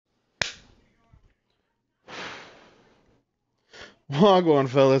Wagwaan,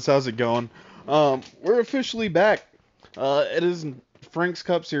 fellas, how's it going? We're officially back. It is Frank's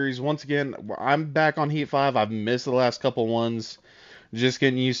Cup Series once again. I'm back on Heat 5. I've missed the last couple ones, just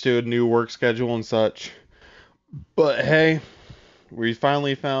getting used to a new work schedule and such. But hey, we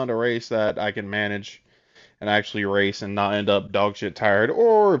finally found a race that I can manage and actually race and not end up dog shit tired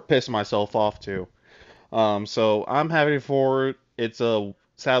or piss myself off too. So I'm happy for it.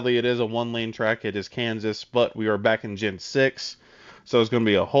 Sadly it is a one lane track. It is Kansas, but we are back in Gen 6. So it's going to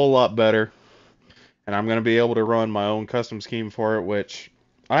be a whole lot better, and I'm going to be able to run my own custom scheme for it, which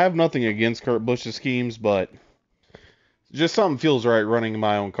I have nothing against Kurt Busch's schemes, but just something feels right running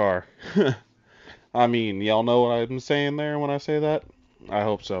my own car. I mean, y'all know what I'm saying there when I say that? I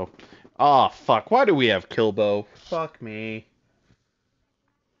hope so. Ah, fuck. Why do we have Kilbo? Fuck me.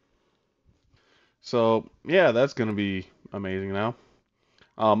 So, yeah, that's going to be amazing now.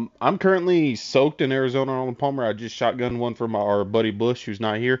 I'm currently soaked in Arizona on Palmer. I just shotgunned one for our buddy Bush, who's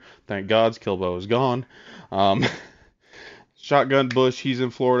not here. Thank God's Kilbo is gone. Um, shotgun Bush, he's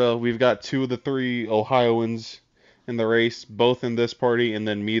in Florida. We've got two of the three Ohioans in the race, both in this party, and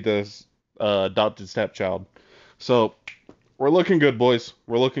then me, the adopted stepchild. So we're looking good, boys.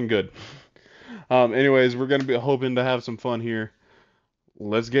 We're looking good. Anyways, we're gonna be hoping to have some fun here.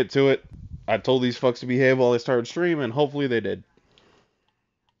 Let's get to it. I told these fucks to behave while they started streaming. Hopefully they did.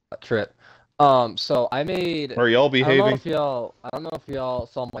 Trip. So I made. Are y'all behaving? I don't know if y'all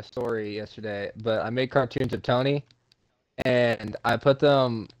saw my story yesterday, but I made cartoons of Tony, and I put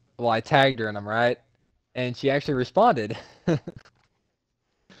them. Well, I tagged her in them, right? And she actually responded. God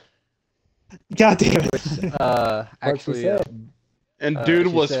damn it. Actually, and dude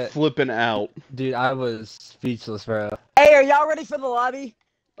was said, flipping out. Dude, I was speechless, bro. Hey, are y'all ready for the lobby?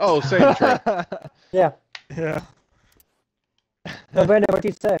 Oh, same trip. Yeah. Yeah. No, Brandon, what'd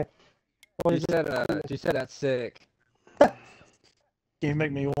you say? She said that's sick. Can you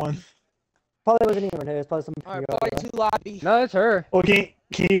make me one? Probably wasn't even her. It's probably some. Alright, party 2 lobby. No, it's her. Well, can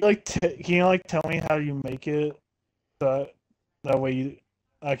you tell me how you make it? That way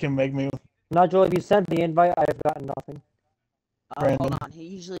I can make me. Not Joel. If you sent the invite, I've gotten nothing. Hold on. He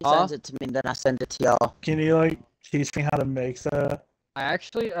usually sends it to me, and then I send it to y'all. Can you teach me how to make that? I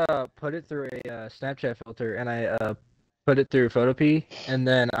actually put it through a Snapchat filter, and I put it through Photopea, and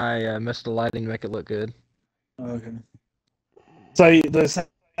then I missed the lighting to make it look good. Okay. So the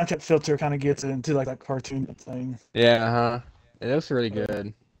Snapchat filter kind of gets into that cartoon thing. Yeah, it looks really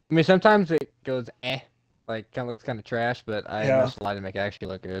good. I mean, sometimes it goes kind of looks kind of trash, but I missed the lighting to make it actually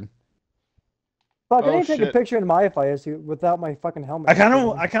look good. Fuck, I need to take a picture in my fire suit without my fucking helmet.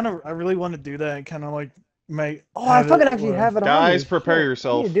 I really want to do that and kind of make. Oh, I fucking actually have it on. Guys, prepare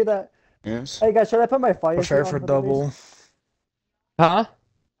yourself. You do that. Yes. Hey guys, should I put my fire suit on for double? The race? Huh?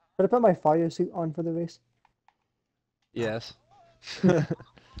 Should I put my fire suit on for the race? Yes. You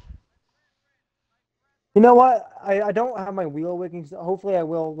know what? I don't have my wheel wigging. So hopefully I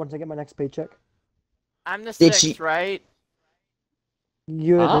will once I get my next paycheck. I'm the 6th, right?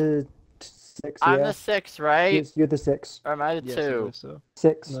 You're the 6th, I'm the 6th, right? Yes, you're the 6th. Or am I the 2? So.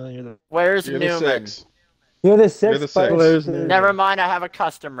 6. No, you're the... Where's You're Newman? the 6. You're the 6th. You're the 6th. Never mind, I have a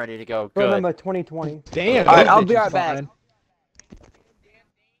custom ready to go. Good. Remember 2020. Damn. Alright, I'll be right back.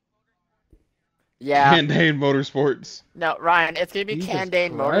 Yeah. Candane Motorsports. No, Ryan, it's gonna be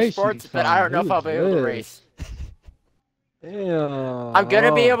Candane Christ, Motorsports, but I don't know if I'll be able to race. Damn. I'm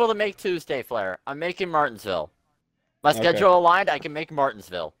gonna be able to make Tuesday Flare. I'm making Martinsville. My schedule aligned, I can make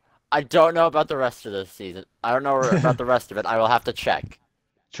Martinsville. I don't know about the rest of this season. I don't know about the rest of it. I will have to check.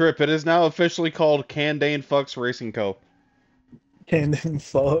 Trip, it is now officially called Candane Fucks Racing Co. Candane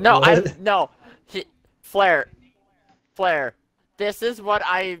Fuck. No, Flare. This is what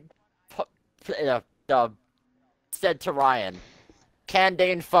I said to Ryan.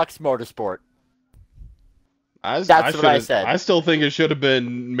 Candane Fucks Motorsport. That's what I said. I still think it should have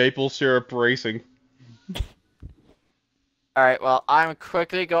been Maple Syrup Racing. Alright, well, I'm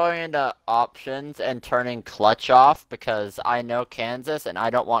quickly going into options and turning clutch off because I know Kansas and I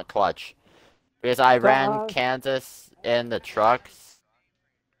don't want clutch. Because I ran Kansas in the trucks.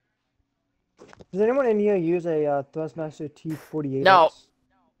 Does anyone in here use a Thrustmaster T48? No.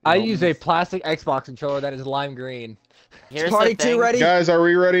 I use a plastic Xbox controller that is lime green. Here's party 2 ready? Guys, are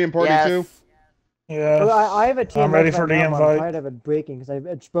we ready in party 2? Yeah. Well, I have a team. I'm ready for the invite. I'm tired of it breaking because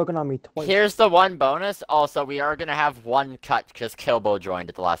it's broken on me twice. Here's the one bonus. Also, we are gonna have one cut because Kilbo joined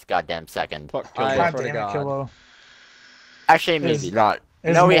at the last goddamn second. Fuck I Kilbo. swear to God. Actually, maybe not.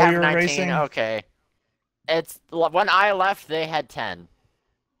 No, we have 19. Racing? Okay. It's when I left, they had 10.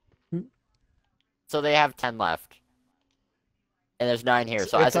 So they have 10 left. And there's 9 here.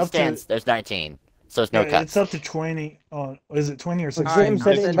 So as it stands, there's 19. So there's no Yeah, cuts. it's up to 20. Oh, is it 20 or 16? James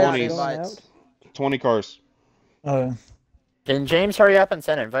said It's invites 20. going out. 20 cars. Can James hurry up and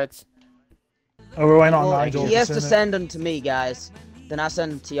send invites? Oh, we're waiting on Well, Nigel. he has to it. send them to me, guys. Then I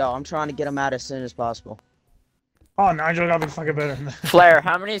send them to y'all. I'm trying to get them out as soon as possible. Oh, Nigel gotta be fucking better than that. Flair,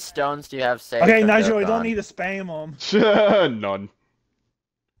 how many stones do you have saved? Okay, for Nigel, you Dokkan? don't need to spam them. None.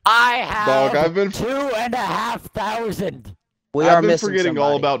 I have Dog, I've been 2,500. We I've are been missing forgetting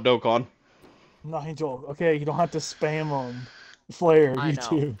all somebody. about Dokkan. Nigel, okay, you don't have to spam them. Flair, I you know.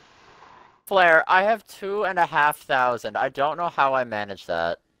 too. Flair, I have 2,500. I don't know how I managed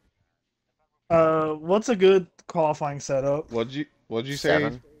that. What's a good qualifying setup? What'd you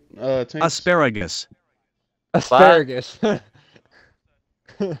say? 7. Tanks? Asparagus. Asparagus. Seven.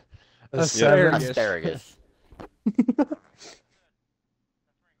 Asparagus.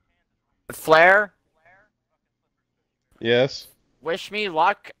 Flair, Yes. wish me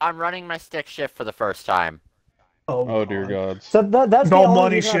luck. I'm running my stick shift for the first time. Oh dear God. So that's the Don't only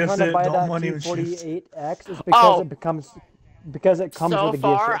money reason I'm shift trying to it, buy don't that money shift. 248X is because Oh. it comes So with a gear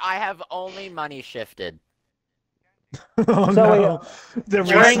far, shift. I have only money shifted. Oh, So, no. The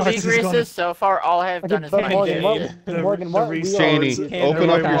During resource is decreases, gonna... so far, all I have Okay, done is but money Morgan, shifted. what wheel resource- are Cheney, you- Can't open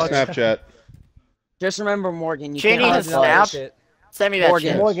up really your watch- Snapchat. Just remember, Morgan, you Cheney can't has run clutch. snapped. Send me that Morgan.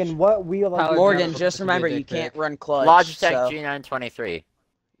 shit. Morgan, what wheel are Tyler, you Morgan, Never just to be a remember, dick you can't pic. run clutch. Logitech so G923.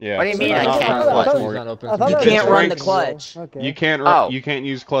 Yeah. What do you mean I Not can't run clutch? clutch, I Morgan. Open I some thought you that It's can't was run the Frank's. clutch. Okay. You can't Oh. you can't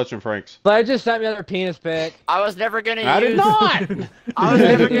use clutch and Franks. But I just sent me another penis pic. I was never gonna I use. did not. I was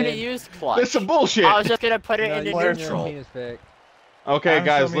never gonna did. use clutch. That's some bullshit. I was just gonna put it No, into you Flair sent me a neutral. penis pic. Okay, I'm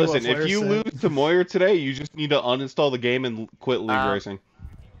guys, showing you what listen. If Flair you said. lose to Moyer today, you just need to uninstall the game and quit League Racing.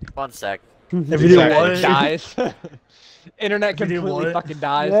 1 sec. If you do Exactly. what? Internet dies. Internet If you do completely what? fucking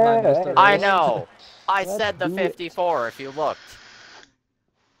dies. Yeah, and I missed the I race. know. I Let's said the do it. 54 if you looked.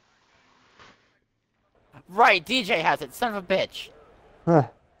 Right, DJ has it, son of a bitch. Huh.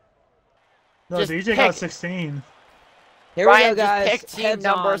 No, Just DJ pick- got 16. Here we Ryan, go, guys. just pick team Heads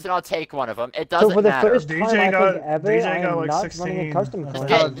numbers on. and I'll take one of them. It So doesn't for the matter. first DJ time I got- think ever, DJ I got am like not 16. running a custom Let's car.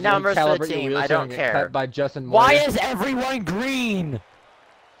 get Tyler, numbers for the recalibrate your team, wheels I so don't get care. cut by Justin Why Moyer. is everyone green?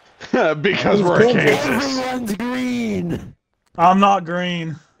 Because we're in Kansas. Kansas. Everyone's green. I'm not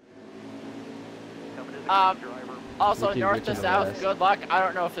green. Also, Ricky north Rich to and south, Elias. good luck. I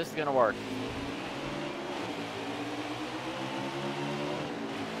don't know if this is gonna work.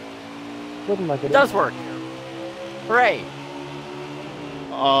 Looking like It does work. Hooray.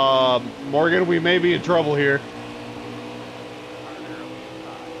 Morgan, we may be in trouble here.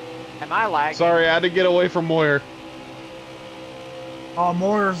 Am I lagging? Sorry, I had to get away from Moyer. Oh,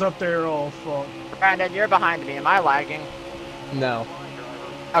 Moyer's up there. Oh, fuck. Brandon, you're behind me. Am I lagging? No.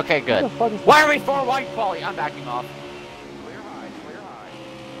 Okay, What good. the fuck is Why are we 4 white quality? I'm backing off.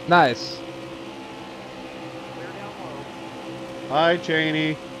 Nice. Hi,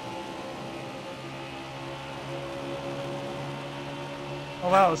 Cheney. Oh,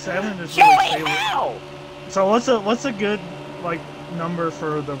 wow, 7 is really Joey, stable. how? So what's a good, like, number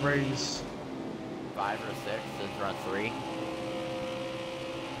for the race? 5 or 6 is run 3.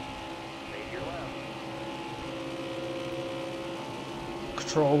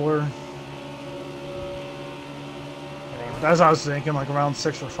 Controller. That's what I was thinking, like around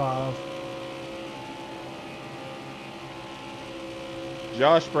 6 or 5.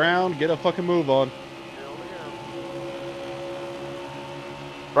 Josh Brown, get a fucking move on.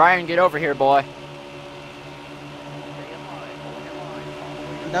 Brian, get over here, boy.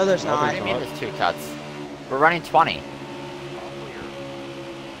 No, there's Oh, What not. do you mean there's 2 cuts? We're running 20.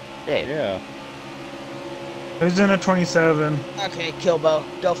 Dave. Yeah. Who's in a 27? Okay, Kilbo,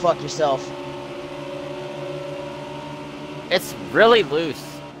 go fuck yourself. It's really loose.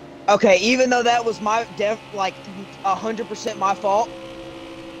 Okay, even though that was my like 100% my fault,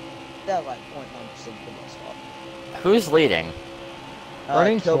 that was like 0.9% Kilbo's fault. Who's leading?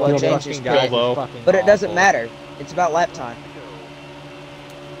 Running Kilbo 20 changed his fucking guys pit. Kilbo. is fucking But it doesn't awful. matter. It's about lap time.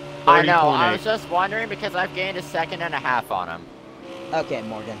 I know, I 30.8. was just wondering because I've gained a second and a half on him. Okay,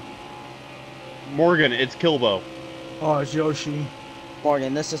 Morgan. Morgan, it's Kilbo. Oh, it's Yoshi.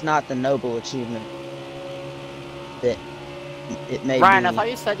 Morgan, this is not the noble achievement that it may Ryan, be. I thought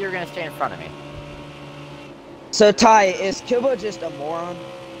you said you were going to stay in front of me. So, Ty, is Kilbo just a moron?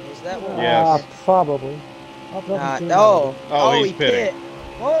 Is that what? Yes. Probably. I'll probably see Oh, Oh, he's he pitting. pit.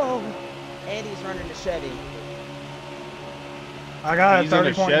 Whoa! And he's running the Chevy. I got He's a in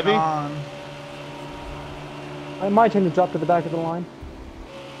a 30.9. Chevy? I might tend to drop to the back of the line.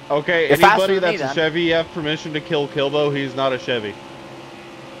 Okay, You're faster anybody than me, that's a then. Chevy, you have permission to kill Kilbo. He's not a Chevy.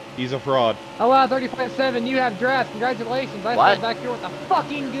 He's a fraud. Oh wow, 30.7, you have draft. Congratulations. I What? sat back here with a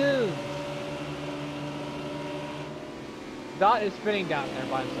fucking goon. Dot is spinning down there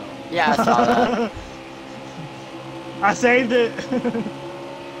by himself. Yeah, I saw that. I saved it.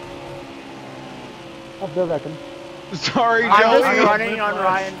 Up there, reckon. Sorry, I'm just Joey. running on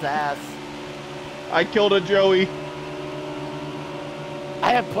Ryan's ass. I killed a Joey.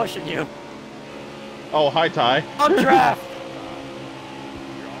 I am pushing you. Oh, hi, Ty. On draft.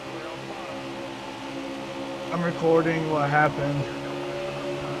 I'm recording what happened.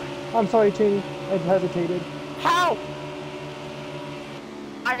 I'm sorry, Cheney. I hesitated. How?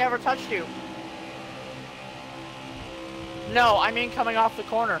 I never touched you. No, I mean coming off the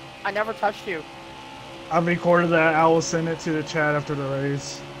corner. I never touched you. I recorded that. I will send it to the chat after the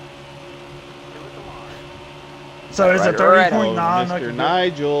race. So is it Right, 30.9? Mr.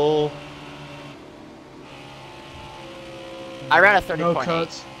 Nigel. I ran a No 30.8.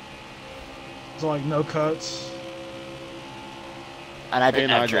 cuts. It's like no cuts. And I Hey, didn't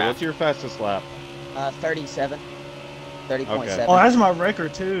have Nigel, draft. what's your fastest lap? 37. 30.7. Okay. Oh, that's my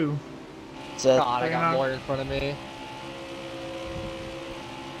record too. So, God, I got more in front of me.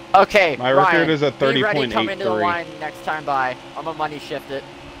 Okay, My Ryan, record is a be ready, come into the 30.83. line next time by. I'm gonna money shift it.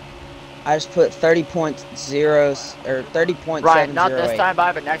 I just put 30.0 or 30.708. Ryan, not this time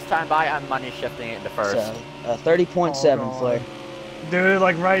by, but next time by, I'm money shifting it into first. So, 30.7 Oh, Flair. Do it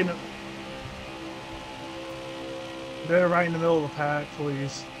like right in the... Do it right in the middle of the pack,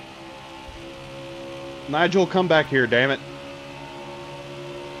 please. Nigel, come back here, damn it.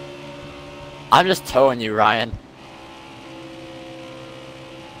 I'm just towing you, Ryan.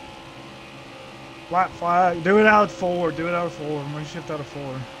 Flat flag. Do it out of 4. Do it out of 4. I'm gonna shift out of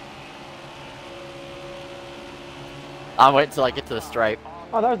 4. I'm waiting till I get to the stripe.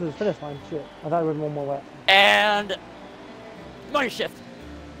 Oh, that was the finish line. Shit. I thought it was one more lap. And money shift.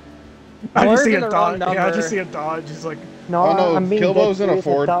 I just We're see in a the wrong dodge. Yeah, I number. just see a dodge. Just like No, Oh, no, I'm being Kilbo's dead in a serious.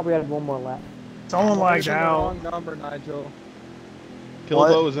 Ford. I thought we had one more lap. someone lagged Moyer's in the out. wrong number, Nigel.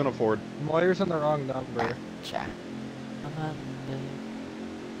 Kilbo is in a Ford. Moyer's in the wrong number. Check.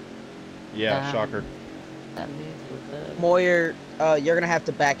 Yeah, shocker. Moyer, you're gonna have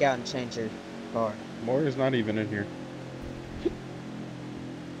to back out and change your car. Moyer's not even in here.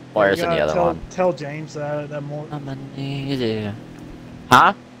 Where's You in the gotta other one? Tell James that more. I'm gonna need you.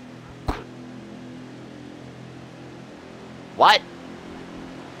 Huh? What?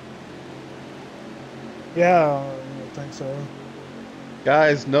 Yeah, I think so.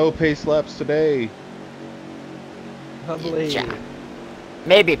 Guys, no pace laps today. Yeah.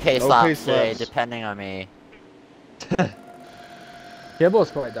 Maybe pace No laps pace today, laps. depending on me.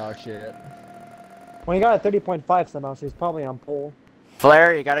 Kibbles quite dog shit. Well, he got a 30.5 somehow, so he's probably on pole.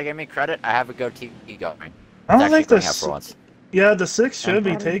 Flair, you gotta give me credit. I have a goatee going. I don't It's think actually going up this. for once. Yeah, the 6 should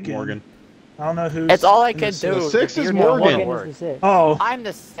be Morgan. taken. Morgan. I don't know who's. It's all I can who's- do. The six If is you're doing Morgan. one Morgan word. is the 6. Oh, I'm the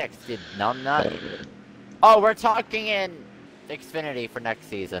 6th, you numbnut. Oh, we're talking in Xfinity for next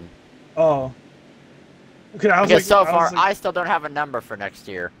season. oh. Okay, I was Because like, so I far, was like, I still don't have a number for next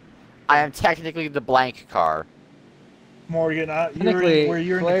year. I am technically the blank car. Morgan, you were Technically, in, where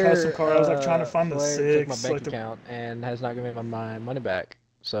you're in Flair, the custom car. I was like trying to find the Flair took 6. my bank Like the, account and has not given me my money back.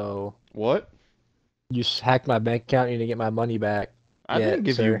 So What? you hacked my bank account. You need to get my money back. I Yeah, didn't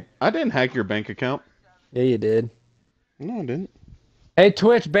give sir. you. I didn't hack your bank account. Yeah, you did. No, I didn't. Hey,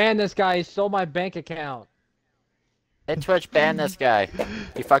 Twitch, ban this guy. He stole my bank account. Hey, Twitch, ban this guy.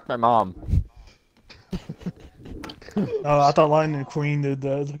 He fucked my mom. oh, I thought Lightning Queen did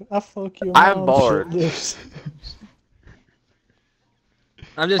that. I was like, I fuck you. I'm bored. Shitless.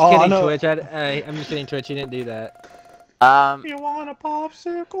 I'm just Oh, I kidding, know. Twitch. I'm just kidding, Twitch. You didn't do that. You want a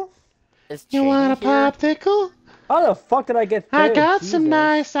popsicle? Is You want a Cheney here? popsicle? How the fuck did I get third? I got some Jesus.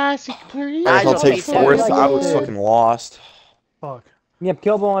 nice icy cream. Nigel, I'll take me too. fourth. I Nigel, was too. fucking lost. Fuck. Yep,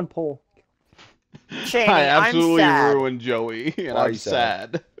 Kilbo on pole. Cheney, I I'm absolutely sad. ruined Joey, and Why are I'm you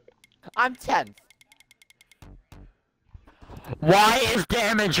sad? sad. I'm 10th. Why is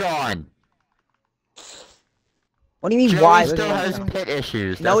damage on? What do you mean, Joey why? still has pit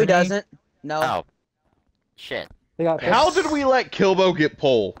issues. No, he doesn't doesn't. No. Oh. Shit. They got How did we let Kilbo get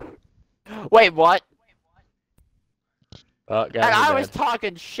pole? Wait, what? Oh, And I was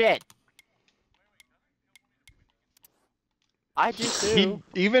talking shit. I do too.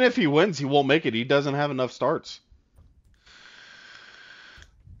 Even if he wins, he won't make it. He doesn't have enough starts.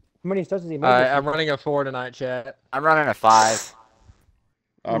 How many starts does he make? Alright, I'm running a 4 tonight, chat. I'm running a 5.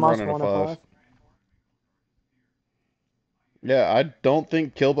 I'm also running a on 5. Yeah, I don't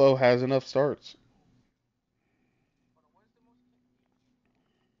think Kilbo has enough starts.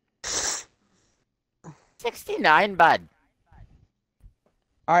 $69, bud.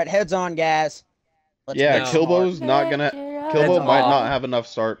 All right, heads on, guys. Let's Yeah, make Kilbo's smart. not gonna. Kilbo Heads might off. not have enough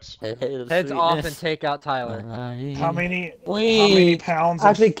starts. Heads off and take out Tyler. How many pounds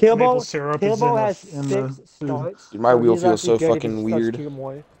Actually, of maple Kilbo syrup has is in the 6 food? starts. Dude, my so wheel he's feels actually so good if he fucking starts weird. 2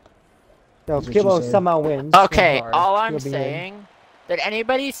 more. So That's what you Kilbo said. somehow wins. Okay, Sorry. all I'm He'll be in. saying, did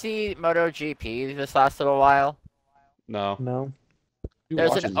anybody see MotoGP this last little while? No. No.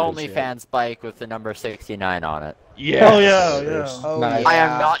 There's an OnlyFans bike with the number 69 on it. Yeah. Oh yeah. Oh Nice. yeah. I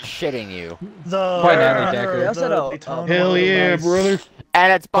am not shitting you. The Quite Natalie Decker. the That's a- Daytona Hell one, yeah, nice. brother.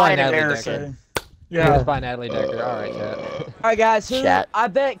 And it's by Fine, an Natalie American. Yeah, it's Yeah. by Natalie Decker. Alright, chat. Alright guys, who Chat. I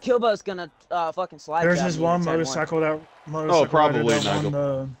bet Kilbo's gonna fucking slide. There's job this me in one turn motorcycle probably, rider that won Nigel.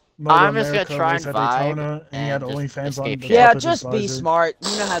 the Moto I'm just gonna America try race and at vibe Daytona, and he had and just OnlyFans on escape the shit. Yeah, top of his just be visor. smart.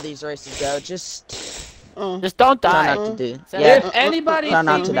 You know how these races go. Just Just don't try die. not to do. So Yeah. If anybody Try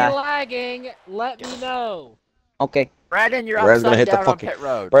not sees to me die. lagging, let me know. Okay. Brandon, you're Brad's gonna upside hit the down on fucking- pit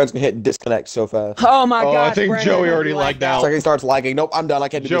road. Brad's gonna hit disconnect so fast. Oh my Oh, god. I think Joey already lagged out. It's like he starts lagging. Nope, I'm done. I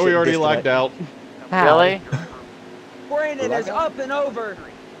can't do this Joey shit. already Disconnect. lagged out. Really? Brandon is up and over.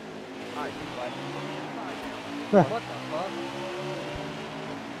 What the fuck?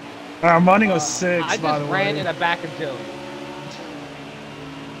 I'm running a 6, I by the just ran way. in the back of Joey.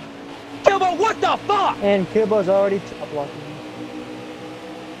 Kilbo, what the fuck? And Kilbo's already top blocking.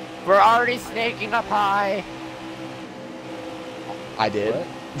 We're already snaking up high. I did.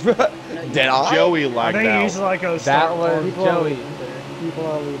 Did I? Joey I lagged think he's out. like a That start was bar. Joey. People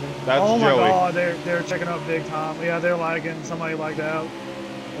are leaving. That's Oh my Joey. god, they're checking up big time. Yeah, they're lagging. Somebody lagged out.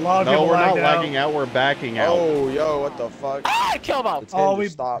 A lot of No, people we're not lagged out. lagging out. We're backing out. Oh, yo, what the fuck? Ah, Kilbo! It's Oh, we we-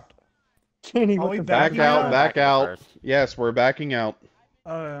 stopped. Kenny, Are what we the Back backing out. out? Back out. First. Yes, we're backing out.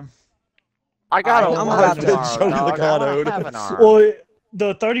 I got a I'm work about to tomorrow, choke dog. the I god wanna out. have an arm. Well,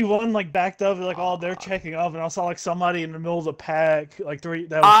 the 31 like backed up, like they're checking up, and I saw like somebody in the middle of the pack, like three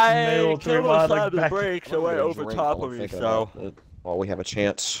that was middle, 3 wide, like back. so way over top of me, so. Oh, we have a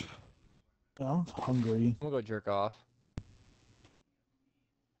chance. I'm hungry. I'm gonna go jerk off.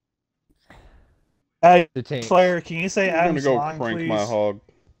 Hey, The team. Flair, can you say I'm gonna Adam's go line, crank please? my hog.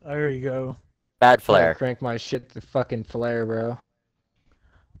 There you go. Bad flare. Crank my shit to fucking flare, bro.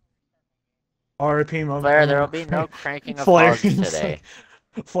 R.I.P. my Flare, there will be no cranking of Flair's hogs today.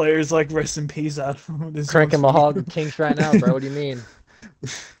 Flair's like rest in peace out of this. Cranking my hog kinks right now, bro. What do you mean?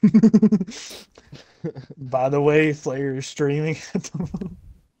 By the way, Flair is streaming.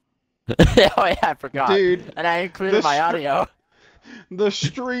 Oh yeah, I forgot. Dude, And I included this my str- audio. the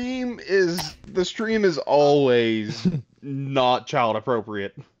stream is always not child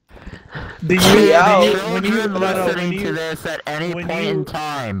appropriate. Do you, Yeah. do you when you no, no, when you this at any when point you- in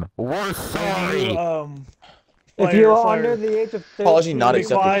time. We're when sorry. you If you are under the age of 13, Apology not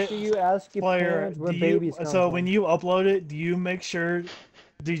accepted. make sure you ask your Flair, parents where do babies you, come so from. when you upload it, do you make sure?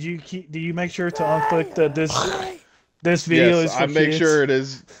 Do you make sure to unclick that this video is Yes, for I make kids? sure it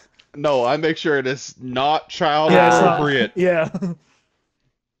is. No, I make sure it is not child Yeah, it's not- appropriate. Yeah.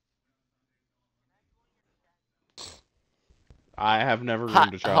 I have never Hot,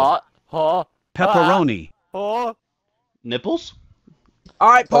 ruined a child. hot, Pepperoni. hot. Nipples? All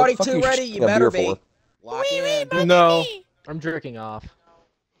right, party Fuck 2 you, ready. sh- You yeah, better beer be. for. Lock in. No. I'm jerking off.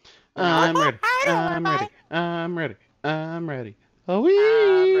 I'm ready. I'm ready. I'm ready. I'm ready. Oh,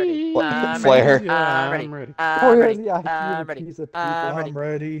 ready. Flare. I'm ready. Oh, you're ready. the IQ I'm of ready. piece of people. I'm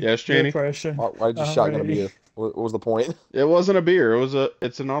ready. Yes, Janie? Depression. Why did you I'm shotgun a ready. beer? What was the point? It wasn't a beer.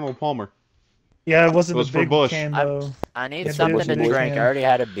 It's an Arnold Palmer. Yeah, it wasn't It was the for big Bush. can I'm- though. I need Yeah, something Bush to and Bush drink. I can. already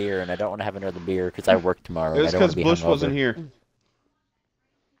had a beer, and I don't want to have another beer because I work tomorrow. It and was I don't want because to be Bush hungover. wasn't here.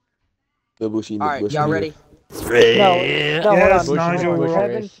 The bushy. All right, y'all ready? No, no, hold Yes, on. Nigel, Hold on. we're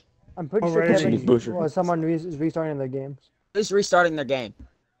Kevin, I'm pretty sure Already. Kevin Busher. or someone is restarting their games. Who's restarting their game?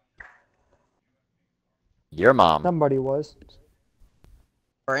 Your mom. Somebody was.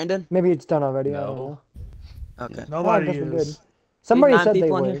 Brandon? Maybe it's done already. I No. don't know. Okay. Nobody I guess we're is. good. Somebody Nine said they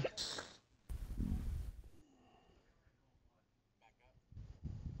people in were. here?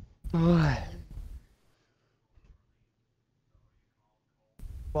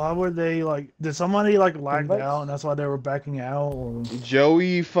 Why were they like? Did somebody like lag Invites? out and that's why they were backing out? Or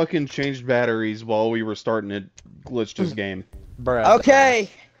Joey fucking changed batteries while we were starting it. Glitched his game. Bruh. Okay.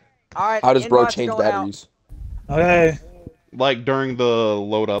 All right. How does bro invites change going out. batteries? okay. Like during the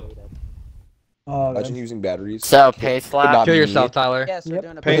load up. Imagine using batteries. So, pace Could not lap. Kill be yourself, me. Tyler. Yes, we're Yep.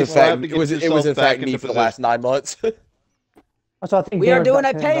 doing a Pace It was, pace in lap lap. fact, to it get was in yourself back fact me into for the last 9 months. Also, I think We are Gamer's doing got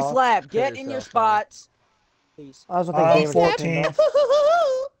a turned pace off. lap. Kill Get in your yourself, Tyler. spots. Please. I also think Gamer's got turned 14. off.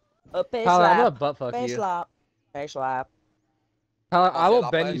 A pace Tyler, I'm gonna lap. butt fuck Pace you. lap. Pace lap. Tyler, I will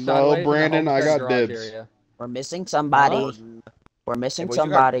I'll bend find you you. No, sideways in the Brandon, I homestead got garage dibs. area. We're missing somebody. We're Hey, missing boys,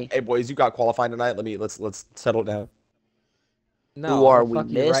 somebody. hey boys, you got qualifying tonight. Let's settle it down. No, Who are I'll we fuck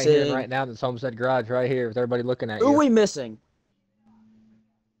you right here and missing? right now in this Homestead garage right here with everybody looking at Who are you. we missing?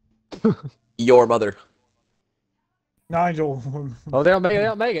 Your mother. Nigel. Oh, they don't make it. They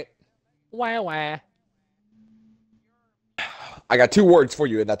don't make it. Wah wah. I got 2 words for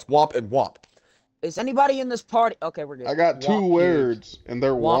you, and that's womp and womp. Is anybody in this party? Okay, we're good. I got 2 Womp words, and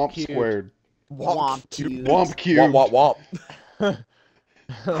they're Womp womp cubed. squared. Womp cubed. Womp cubed. Womp, womp, womp.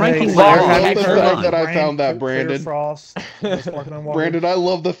 Cranky I water. love Have the you heard fact of that I Brand- found that, Clear Brandon. Frost, sparkling water? Brandon, I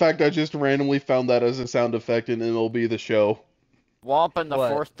love the fact I just randomly found that as a sound effect, and it'll be the show. Womp in the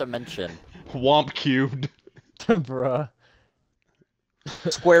What? 4th dimension. Womp cubed. Bruh.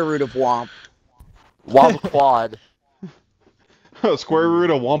 Square root of womp. Womp quad. Square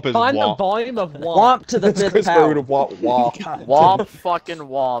root of womp is Find the womp. volume of womp. Womp to the 5th Square root power. of womp, womp. Womp fucking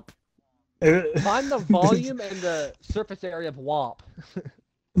womp. Find the volume and the surface area of womp.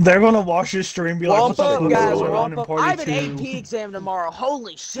 They're gonna watch this stream and be like, Womp "What the up, fuck guys. is going on Womp in up. party I have an 2?" AP exam tomorrow.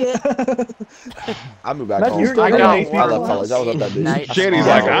 Holy shit. I moved back Matt, home. you're I gonna got make I people left laugh. college. I was up that bitch. Night Shanny's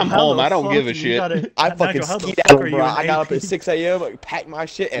tomorrow. like, I'm How home. the I don't fuck give a you shit. gotta- I fucking Nigel, how the skied fuck out, are you bro. in I got up AP? at 6 a.m., packed my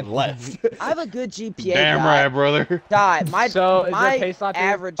shit, and left. I have a good GPA. Damn guy. right, brother. Die. My So, is there my a pace stop here?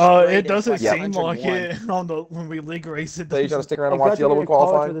 average grade It doesn't is like seem like 101. it on the when we league race. It So you trying to doesn't. stick around and I watch got the other you one to college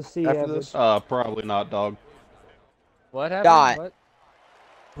qualify with a C after average. this? Probably not, dog. What happened? Die. What?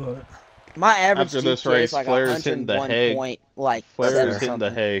 But My average After this GPA race, is like Flair's hitting the 101 hay. point, like Flair's 7 hitting the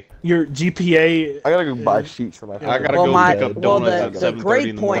something. hay. your GPA. I gotta go buy sheets for my. I I gotta Well, go my- pick up well, donuts the at 7:30 grade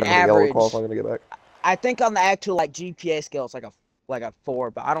in the point morning. average- Qualify when I get back. I think on the actual like GPA scale it's like a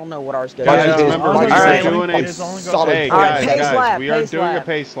 4, but I don't know what ours goes. Guys, Yeah. remember, I was we gonna are say, doing it's only a gonna solid hey, point. guys, Pace guys, lap, we are pace doing a lap.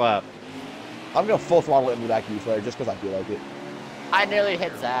 pace lap. I'm gonna full throttle it in the back of you, Flair, just because I feel like it. I nearly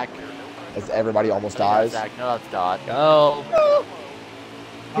hit Zach. As everybody almost No, dies. Zach, no, that's Dot. Go.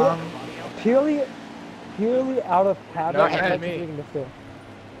 Purely out of habit, No, I'm ahead of like me. taking the fifth.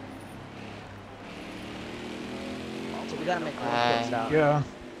 So we gotta make one pit stop. Yeah.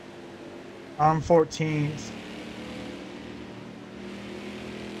 I'm 14th.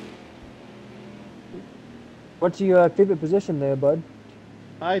 What's your favorite position there, bud?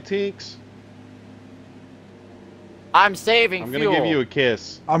 Hi, Tinks. I'm saving I'm gonna fuel. give you a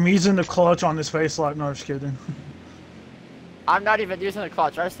kiss. I'm using the clutch on this face lap. No, just kidding. I'm not even using the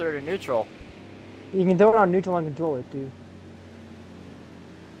clutch. I just threw it in neutral. You can throw it on neutral and control it too.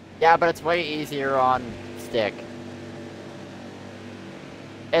 Yeah, but it's way easier on stick.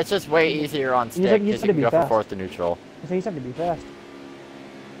 It's just way easier on You stick said because to you can be go from fast. 4th to neutral. So you just have to be fast.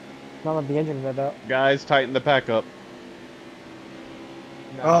 Not let the engine rev out. Guys, tighten the pack up.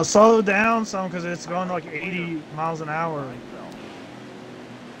 Slow down some because it's going like 80 miles an hour.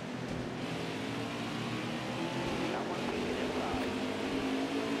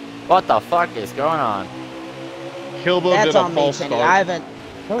 What the fuck is going on? Kilbo That's did a on me, false Cheney. start. I haven't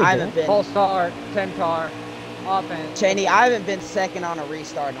No, I haven't been False start. 10 car. Offense. Cheney, I haven't been second on a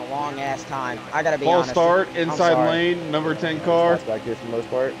restart in a long ass time. I gotta be False honest. start, I'm inside sorry. lane, number 10 car, Spots back here for the most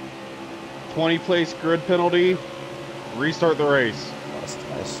part. 20 place grid penalty, restart the race. That's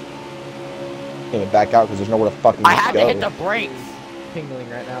nice. Can't even back out because there's nowhere to fucking I had go. to hit the brakes. Tingling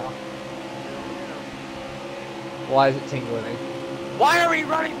right now. Why is it tingling? Why are we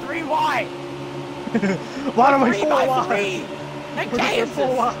running 3 wide? Why am I 3 full by line? 3? We're The just full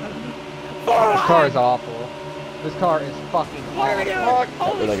Kansas. line. 4 This car wide. is awful. This car is fucking What are we doing?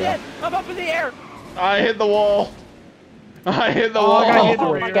 Holy There they go. shit! I'm up in the air. I hit the wall. I hit the Oh, wall. I got hit Oh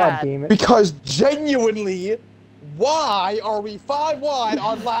over my here. God. God damn it. Because genuinely, why are we 5 wide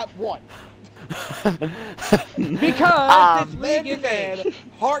on lap 1? Because this Man league is to man,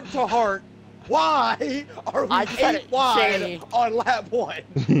 heart to heart, why are we I just had 8 it, wide Shady. on lap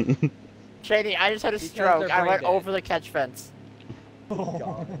 1? Shady, I just had a Because stroke. they're I went brain dead. over the catch fence.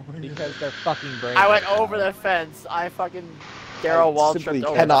 because they're fucking brain. I went dead. over the fence. I fucking Daryl Wall Simply tripped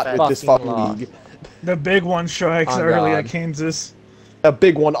over cannot the with fence. this Fucking fucking lost. league. The big one strikes Oh, early God. at Kansas. A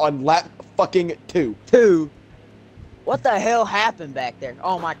big one on lap fucking 2. 2. What the hell happened back there?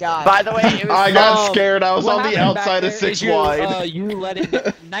 Oh my god. By the way, it was I got scared. I was What on the happened back outside of there 6 is you, wide. you let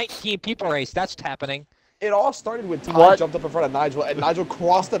in 19 people race. That's happening. It all started when Ty What? jumped up in front of Nigel, and Nigel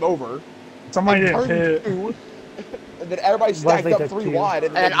crossed him over. Somebody and didn't turned hit. 2, and then everybody stacked Wesley up took 3 2. wide,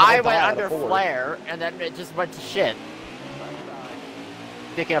 and, and then I Ty went out under of 4. flare, and then it just went to shit.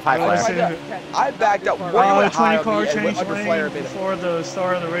 Speaking of high Oh, flare. I backed up way Oh, high the 20 on car me and went changed under lane flare. Made before the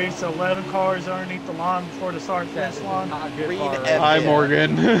start of the race. So 11 cars underneath the line before the start finish line. Not good Green car and- race. Hi, Yeah.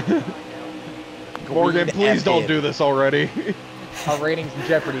 Morgan. Morgan, Green please don't F-hit. do this already. Our ratings in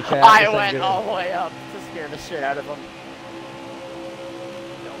jeopardy, Chad. I This ain't went good. all the way up to scare the shit out of him.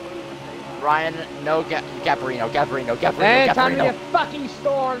 Ryan, no Gabarino. Man, time to get a fucking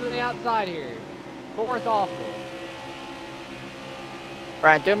storm on the outside here. Fourth awful.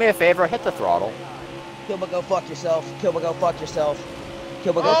 Ryan, do me a favor, hit the throttle. Kilba, go fuck yourself. Kilba, go fuck yourself.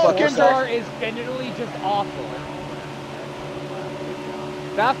 Kilba, go Oh, fuck Four yourself. car is genuinely just awful.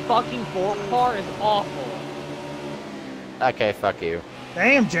 That fucking four car is awful. Okay, fuck you.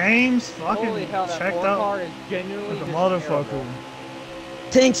 Damn, James. Fucking Holy hell, that checked four out car is genuinely like a just motherfucker. terrible.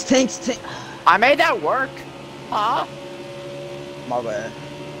 Tinks. I made that work. Huh? My bad.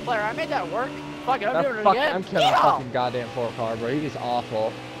 Blair, I made that work. Fuck it, I'm That doing it fuck, again. I'm killing that fucking goddamn four car, bro. He's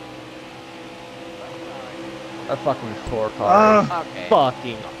awful. That fucking four car is Okay.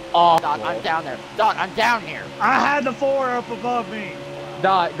 fucking awful. Dot, I'm down there. Dot, I'm down here. I had the 4 up above me.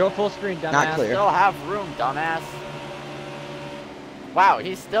 Dot, go full screen, dumbass. Not clear. Still have room, dumbass. Wow,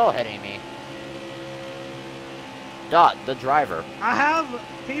 he's still hitting me. Dot, the driver. I have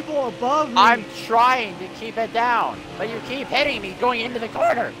people above me. I'm trying to keep it down, but you keep hitting me going into the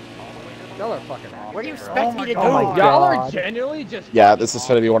corner. Y'all are fucking awful. What do you bro. expect me to do? God. Oh my Y'all are God. genuinely just. Yeah, this is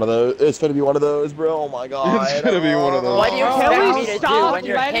gonna be one of those. It's gonna be one of those, bro. Oh my god. It's gonna be one of those. What do you Bro, expect can me we to do stop when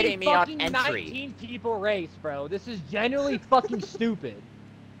you're letting hitting me on fucking entry? 19 people race, bro. This is genuinely fucking stupid.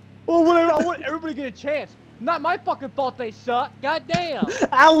 Well, whatever. I want everybody to get a chance. Not my fucking fault they suck. God damn.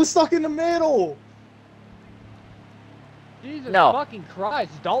 I was stuck in the middle. Jesus No. fucking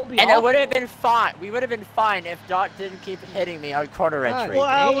Christ. Don't be And it awful. would have been fine. We would have been fine if Dot didn't keep hitting me on corner God entry. Well,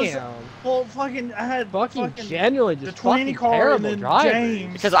 I was- damn. Well, fucking, I had Fucking genuinely the just 20 fucking car terrible and then drivers.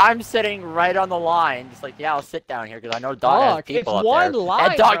 James. Because I'm sitting right on the line, just like, yeah, I'll sit down here because I know Dot has Fuck, people it's up one there. line,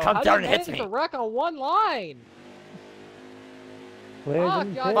 And Dot bro. comes How down do and you hits manage me. to wreck on one line? Players Fuck,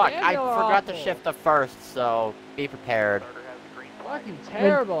 in God pit. Fuck, damn, I you're forgot to awful. shift the first, so be prepared. Fucking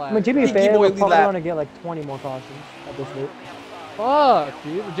terrible. I mean, to be attitude. fair, boy, we're leave probably that. gonna get like 20 more cautions at this rate. Fuck,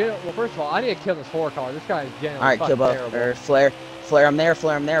 dude. Well, first of all, I need to kill this four car. This guy is genuinely Alright, fucking Kilba. terrible. Or Flare. Flare, I'm there.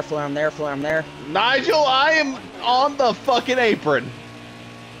 Flare, I'm there. Flare, I'm there. Flare, I'm there. Nigel, I am on the fucking apron.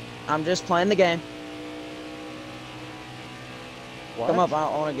 I'm just playing the game. What? Come up, I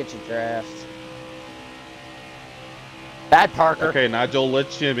want to get your draft. Bad Parker. Okay, Nigel,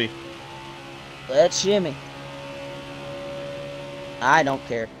 let's shimmy. Let's shimmy. I don't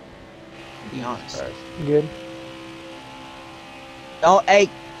care. To be honest. Good. Oh, hey,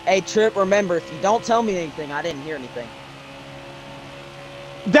 Trip, remember, if you don't tell me anything, I didn't hear anything.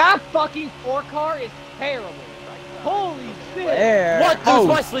 That fucking four car is terrible. Holy shit. There. What is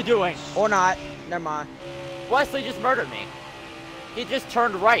Wesley doing? Or not. Never mind. Wesley just murdered me. He just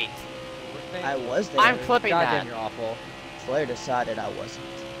turned right. I was there. I'm clipping Goddamn, that. you're awful. Flare decided I wasn't.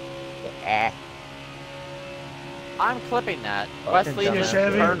 I'm clipping that. Fucking Wesley dumbass, just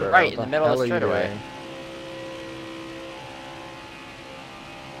Chevy. turned bro. right in What the middle of hell the are you straightaway. doing?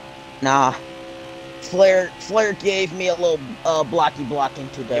 Nah. Flare gave me a little blocky blocking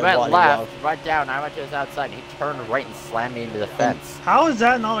to the He went water left, wall. right down. I went to his outside, and he turned right and slammed me into the fence. How is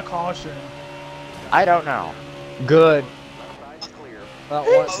that not a caution? I don't know. Good. That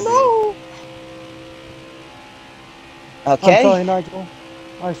was No. I'm Okay. sorry, Nigel.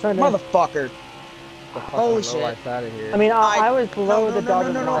 I was trying to. Motherfucker. Holy shit. Out of here. I mean, I was below No, the no, dog. no,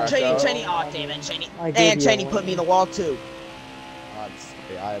 in no, the no, line. Cheney. Oh, damn it, Cheney. I gave And you a Cheney put me in the wall, too.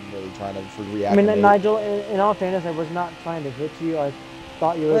 I am really trying to I react. mean, Nigel, in all fairness, I was not trying to hit you. I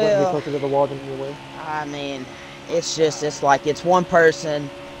thought you were going to be Well- closer to the wall than you were. I mean, it's just, it's like, it's one person.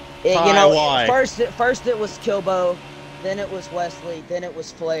 You Hi, know, why? first it was Kilbo, then it was Wesley, then it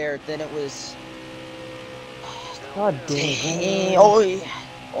was Flare, then it was... God damn. Damn.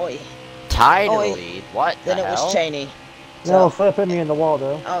 Oi. Tied to the Oi. lead. What Then the it hell? was Cheney. No, So, Flip put me in the wall,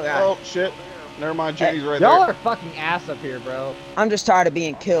 though. oh god. Oh, shit. Never mind, Jenny's right Y'all there. are fucking ass up here, bro. I'm just tired of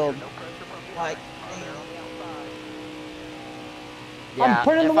being killed. Like, Yeah, I'm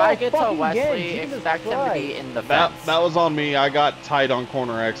putting the if I wall get to fucking Wesley, again, Jesus expect him to Christ. be in the That fence. was on me. I got tight on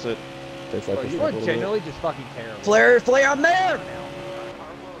corner exit. Bro, you are genuinely just fucking terrible. Flare, I'm there!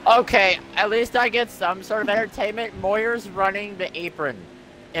 Okay, at least I get some sort of entertainment. Moyer's running the apron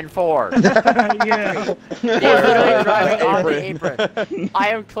in 4. He's Yeah. literally driving on the apron. I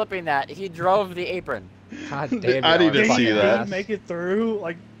am clipping that. He drove the apron. God damn, I y'all need are to fucking see that. ass. Make it through.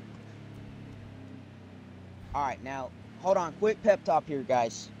 Like, Alright, now, hold on. Quick pep talk here,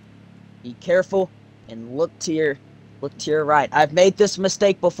 guys. Be careful and look to your right. I've made this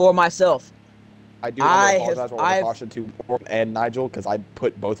mistake before myself. I do want to I apologize have- for all the I've- caution to Morgan and Nigel because I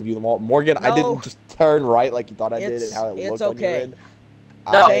put both of you in the wall. Morgan, I No. didn't just turn right like you thought I did It's- and how it it's looked when you were okay. in.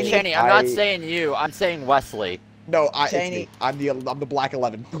 No, Cheney, Cheney, I'm not saying you. I'm saying Wesley. No, Cheney. it's me. I'm the black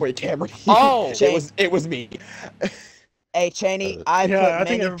 11. Wait, Cameron. Oh! it was me. Hey, Cheney, I Yeah, put I think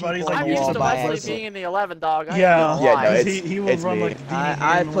many everybody's people like on I'm the used used wall to by Wesley accident. being in the 11, dog. I Yeah, ain't Yeah, gonna no, lie. it's- he will it's run me. like the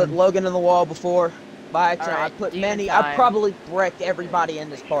I put handler. Logan on the wall before by accident. Alright, I put demon many. time. I probably wrecked everybody in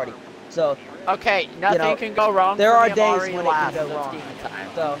this party. So Okay, nothing know, can go wrong. there for are me. I'm days already when it can last, go so it's wrong. demon time.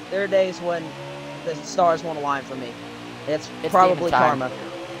 So there are days when the stars won't align for me. It's It's probably demon time. karma.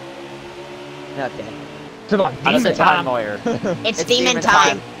 Okay. It's about I'm demon sitting time. behind Moyer. It's demon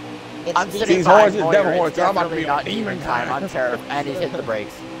time. It's I'm demon sitting These time. horses, behind devil Moyer. horses, It's I'm about to definitely be a not demon demon time. time. I'm terrified. And he's hit the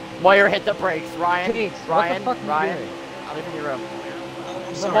brakes. Moyer hit the brakes. Ryan, Jinx, what the Ryan, fuck are you Ryan. doing? I'm leaving your room.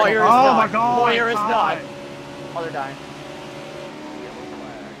 I'm sorry. Moyer is Oh not. my god! Moyer is not. God. Oh, they're dying.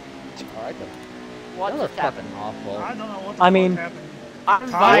 Alright then. What That was just happened? fucking awful. I don't know what the I fuck mean- happened. I'm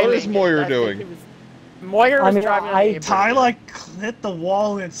Ty- vibing. What is Moyer I think doing? it was- Moyer I was mean, driving on I- the apron. Ty like hit the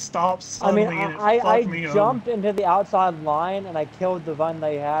wall and it stopped I mean, suddenly and it I fucked me up. jumped into the outside line and I killed the one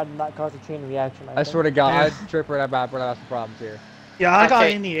they had, and that caused a chain reaction. I swear to God, Tripper, we're gonna have some problems here. Yeah, I got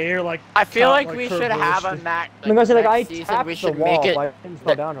Okay. in the air like. I feel top, like we Kurt should have a Busch. max. I'm gonna say, like, I next season, tapped we the should wall, make it. but I didn't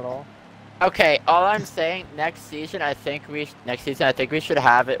fall down at all. Okay, all I'm saying, next season, I think we should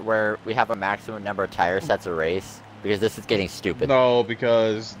have it where we have a maximum number of tire sets a race, because this is getting stupid. No,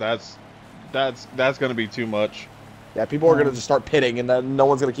 because that's gonna be too much. Yeah, people are gonna just start pitting, and then no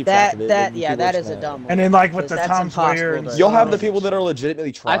one's gonna keep track of it. and people are that just is a mad. dumb one. And then like with the That's times where impossible to- You'll have the people that are legitimately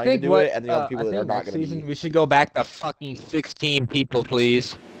I trying to think do what it, and then you'll have people that are not next gonna season be. we should go back to fucking 16 people,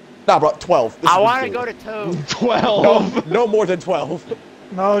 please. Nah, bro, 12. This I is want to go ridiculous. to 2. 12. No more than 12.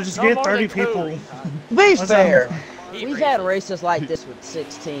 no, just No get more 30 than 2. people. Be What's fair, Heat we've had races. races like this with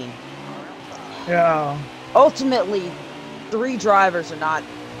 16. Yeah. Ultimately, 3 drivers are not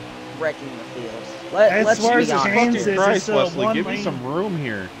wrecking the fields. Let's It's worse be than honest. Kansas. Fucking It's Christ, a Wesley, one give me lane. some room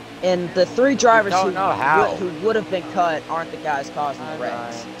here. And the 3 drivers Don't know how. who would have been cut aren't the guys causing the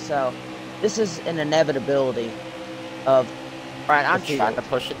wrecks. So this is an inevitability of Ryan, I'm the trying to field.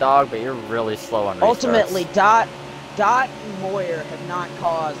 push the dog, but you're really slow on restarts. Ultimately, Dot and Moyer have not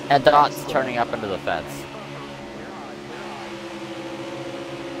caused. And the Dot's wrecks. turning up into the fence.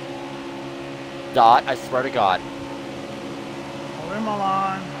 Dot, I swear to God. Hold in my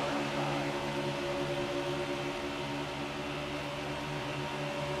line.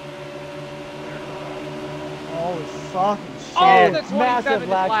 Holy fucking shit. Oh, the 27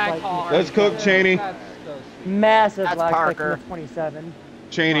 lag spike. Let's cook, Cheney. Massive That's lag spike Parker. from the 27.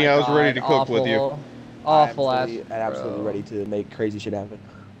 Cheney, I was ready to cook with you. Awful ass. I'm absolutely ready to make crazy shit happen.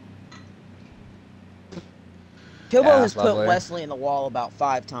 Kilbo Yeah, has put lovely. Wesley in the wall about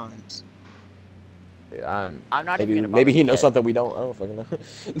 5 times. I'm not even Maybe gonna maybe he bother knows to something we don't. I don't fucking know.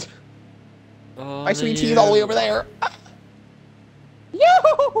 Oh, My sweet tea's all the way over there.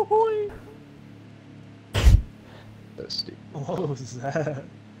 That's stupid. What was that?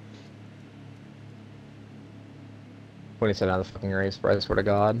 27 out of the fucking race, bro. I swear to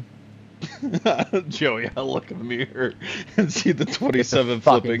God. Joey, I look in the mirror and see the 27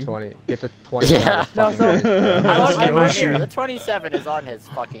 Fucking flipping. 20. Get the 20 out of the No, fucking so- race, bro. I looked in my Yoshi. mirror. The 27 is on his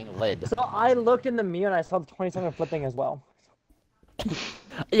fucking lid. So I looked in the mirror and I saw the 27 flipping as well.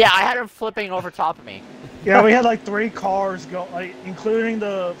 Yeah, I had him flipping over top of me. Yeah, we had like 3 cars go, like including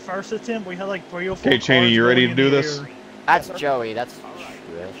the first attempt. We had like 3 or 4. Okay, Cheney, cars you ready going to in do the this? air. That's Joey. That's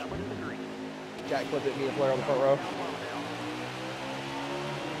Trish. Jack flipped it, me and Flair on the front row.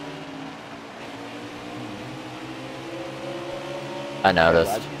 I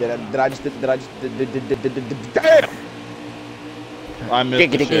noticed. Did I just damn! I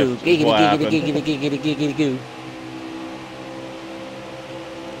missed the Giggity goo, shift. giggity What giggity happened? giggity giggity giggity goo.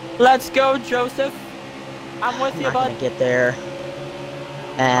 Let's go, Joseph. I'm with I'm you, not bud. gonna get there.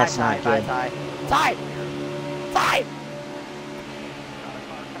 That's not good. Tie. Tie.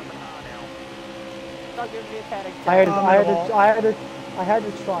 Don't give me a panic I had, Oh, I had, no. to, I had to, I had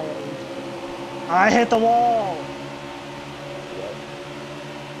to try at least. I hit the wall.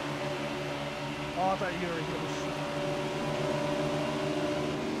 Oh, I thought you were here.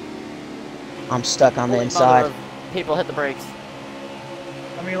 I'm stuck on the Holy inside. mother of people hit the brakes.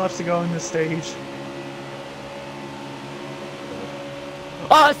 How many left to go in this stage?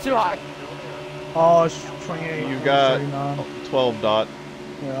 Oh, it's too high. Oh, it's 28. You got 39. 12 dot.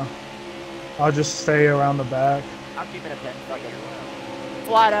 Yeah. I'll just stay around the back. I'm keeping a pin. Fuck it.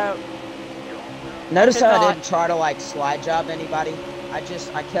 Flat out. Notice Did how I not. didn't try to like slide job anybody. I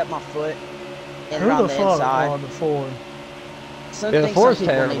kept my foot in Who on the the fuck? inside. Oh, the Ford. Some Yeah, the things some Ford's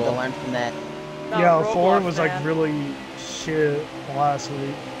people need to terrible. learn from that. No, Yeah, Roblox, Ford was man. like really shit last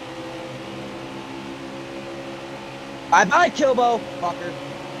week. Bye, Kilbo, fucker.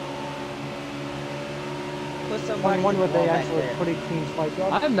 Put somebody 21 in with the wall a back actually there. pretty clean fight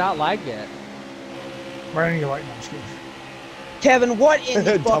job. I have not lagged yet. Brandon, you're right now, excuse me. Kevin, what in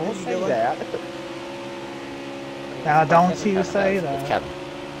the fuck are Don't you say doing? that. Now, don't Kevin, you Kevin say does. that. It's Kevin.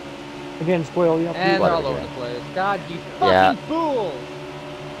 Again, Squirrel, you don't And they're all Whatever, over yeah. the place. God, you Yeah. fucking fool!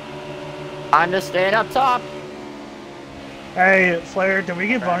 I'm just staying up top. Hey, Flair, do we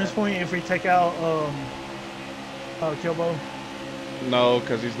get bonus point if we take out Kilbo? No,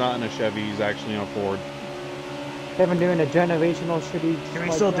 because he's not in a Chevy. He's actually in a Ford. Kevin doing a generational shitty. Can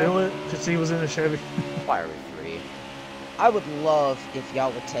we still do it? Because he was in a Chevy. Why are we free? I would love if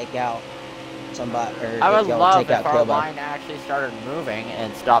y'all would take out somebody, or I if would y'all love take if out our Kilbo. line actually started moving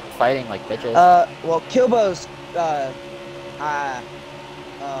and stopped fighting like bitches. Well, Kilbo's,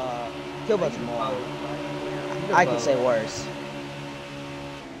 Kilbo's more. I could say worse.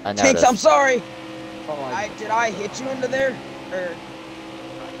 I Tinks, noticed. I'm sorry. Oh, Did I hit you into there? Or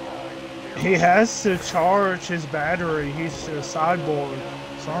He has to charge his battery. He's a sideboard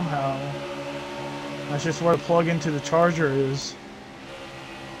somehow. That's just where the plug into the charger is.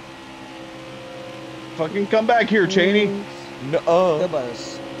 Fucking come back here, Cheney. No.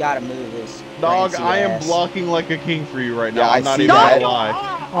 Kilbo's gotta move his Dog, rancid I am ass. blocking like a king for you right now. Yeah, I I'm not see even that. gonna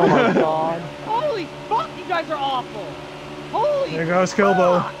lie. Oh my god. Holy fuck, you guys are awful! Holy There goes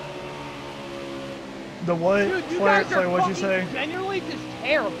Kilbo. fuck! The what? Dude, you Flair, guys are what'd you say? fucking genuinely just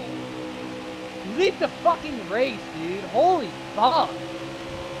terrible. Leave the fucking race, dude. Holy fuck.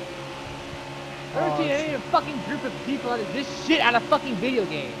 I haven't seen any of fucking group of people that is this shit out of fucking video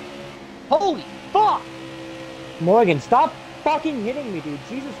games. Holy fuck! Morgan, stop fucking hitting me, dude.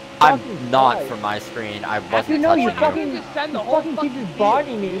 Jesus fucking I'm not Christ. from my screen. I You wasn't know touching you you. fucking, Just send you the whole fucking keep fucking just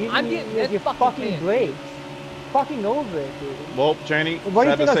bodying me, field. hitting I'm me getting with this your fucking fucking pissed. brakes. Fucking over it, dude. Well, Cheney, Why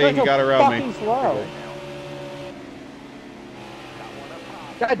do you sad to think I say was he so got around fucking me. slow?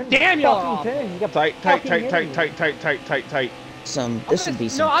 God damn y'all are Fucking awful. turn, you got Tight. fucking hitting me. This would be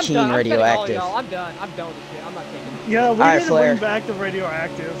some I'm keen done. radioactive. I'm done with this shit. I'm not taking it. Yeah, we Alright, need to Flair. bring back the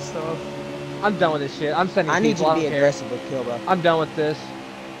radioactive stuff. I'm done with this shit. I'm sending I need people. you to be I don't care. aggressive with Kilbo. I'm done with this.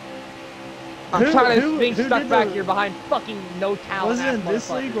 I'm Who- tired of who- being who stuck did back the- here behind fucking no talent. Was it in ass this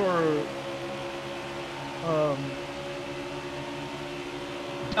motherfuckers. league or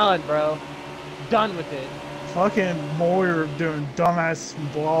Done, bro. Done with it. fucking Moyer doing dumbass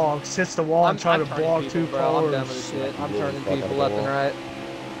blocks, hits the wall and try to turning block people, two bro. I'm done with cars. this shit. I'm Yeah, turning fuck people out left the and wall.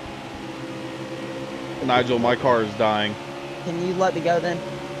 right. Nigel, my car is dying. Can you let me go then?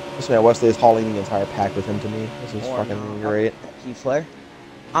 This man Wesley is hauling the entire pack with him to me. This is Or fucking no. great. You Flair?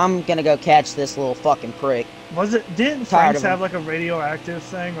 I'm gonna go catch this little fucking prick. Was it? Didn't Tired Franks of him. have like a radioactive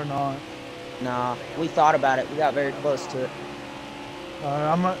thing or not? Nah, we thought about it. We got very close to it.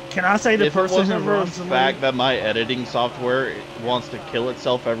 Can I say the If it person who wasn't for runs the the fact league? that my editing software wants to kill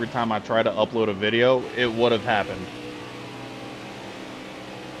itself every time I try to upload a video, it would have happened.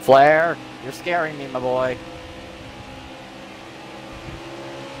 Flair, you're scaring me, my boy.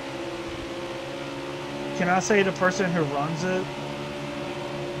 Can I say the person who runs it?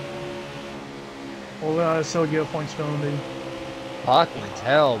 Or will I still get a points penalty? Fucking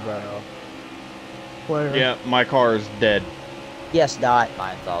hell, bro. Player. Yeah, my car is dead. Yes, Dot.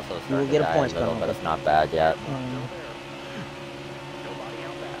 Mine's also You will starting to get a die points a little, but penalty. it's not bad yet.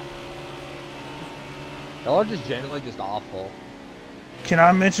 Y'all are just genuinely just awful. Can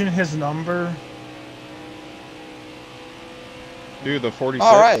I mention his number? Dude, the 46.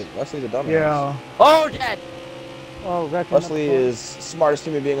 Alright, Wesley's a dumbass. Yeah. Oh, dead! Oh, wrecking Wesley up the- is smartest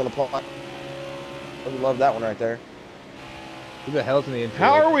human being on the planet. We love that one right there. Who the hell's in the infield?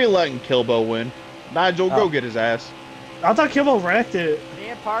 How are we letting Kilbo win? Nigel, go Oh. get his ass. I thought Kilbo wrecked it Me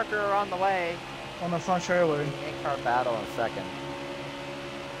and Parker are on the way. on the front trailer. In-car battle in a second.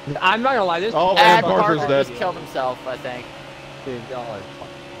 I'm not gonna lie, this Oh, dude, and And Parker's Parker dead. just killed himself, I think. y'all are fucking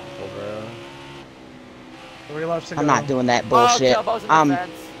awful, bro. 3 laps to go. I'm not doing that Oh, bullshit. Kilbo's in the I'm.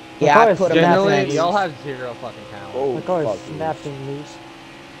 fence. Yeah, I Because put him in Genuinely, that y'all fence. have zero fucking talent. Oh, My car fuck, is dude. snapping loose.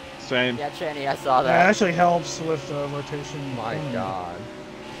 Same. Yeah, Cheney, I saw That that. actually helps with rotation. My god.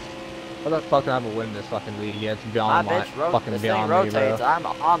 How the fuck can I have a win this fucking league? Yeah, it's My beyond my bitch fucking this thing beyond me, bro. rotates. I'm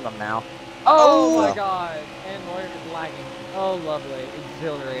on them now. Oh Oh. my god. And Moyer is lagging. Oh, lovely.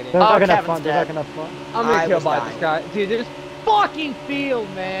 Exhilarating. There's Oh, not enough Kevin's fun. There's dead. not enough fun. I'm gonna I kill was by dying. this guy. Dude, this fucking field,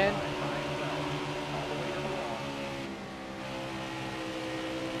 man.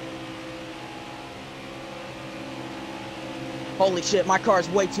 Holy shit, my car's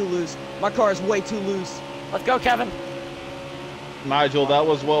way too loose. My car's way too loose. Let's go, Kevin. Nigel, that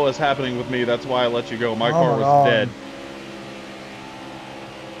was what was happening with me. That's why I let you go. My Oh car my was God. dead.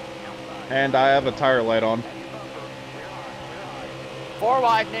 And I have a tire light on. 4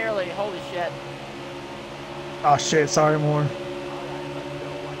 wide nearly. Holy shit. Oh shit, sorry, more.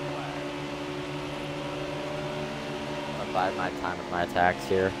 bide my time with my attacks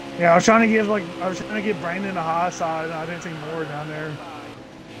here. Yeah, I was trying to get Brandon a high side, and I didn't see more down there.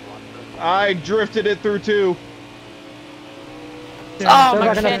 I drifted it through two. Oh, They're my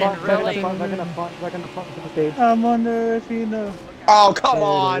back in the cannon, front, back in the really? front, back in the front of the stage. I wonder if you know. Oh, come There it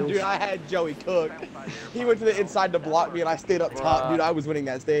on, is. dude. I had Joey cooked. He went to the inside to block me, and I stayed up top. Dude, I was winning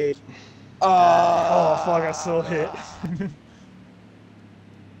that stage. Oh, fuck, I still hit.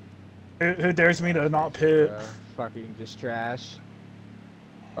 Who dares me to not pit? Fucking just trash.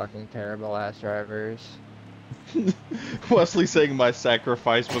 Fucking terrible ass drivers. Wesley saying my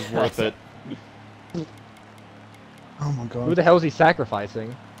sacrifice was worth it. Oh my Who god. the hell is he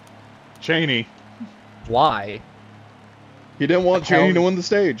sacrificing? Cheney. Why? He didn't want Cheney to win the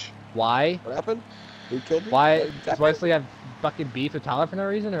stage. Why? What happened? Who killed me? Why does Wesley have fucking beef with Tyler for no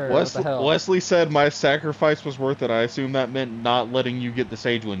reason, or what the hell? Wesley said my sacrifice was worth it. I assume that meant not letting you get the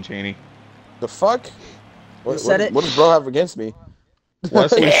stage win, Cheney. The fuck? Who said it? What does bro have against me?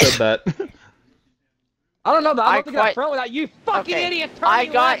 Wesley said that. I don't know, but I I don't think I'm quite- front without you fucking Okay, idiots I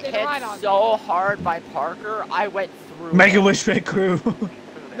turning got left and hit right on so hard by Parker, I went through. Make a wish pit crew.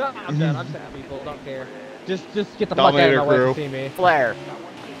 No, I'm done. I'm sad, people. Don't care. Just get the Dominator fuck out of my way crew. if you see me. Flare.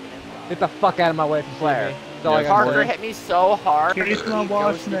 Get the fuck out of my way if you see Flare. me. That's all I gotta Parker say. hit me so hard. Kiss my he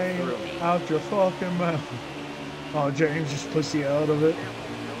wife's ghosted name through me. out your fucking mouth. Oh, James just pussy out of it.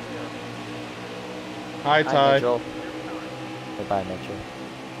 Hi, Hi, Ty. Mitchell. Goodbye, Mitchell.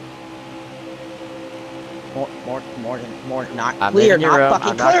 More, not I'm clear, in your not room.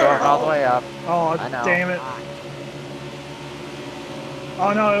 fucking I'm not clear. going all the way up. Oh, I know. damn it.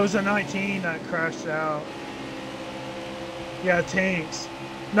 Oh no, it was a 19 that crashed out. Yeah, Tanks.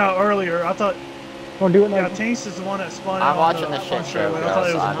 No, earlier. I thought. Don't do it Yeah, now. Tanks is the one that spun I'm out watching the the shit front show, straightaway. I thought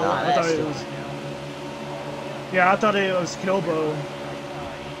it was. so I'm not. I thought it was. Yeah, I thought it was Kilbo.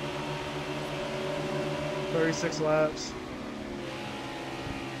 36 laps.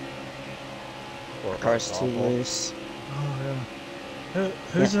 Car's too loose. Oh yeah.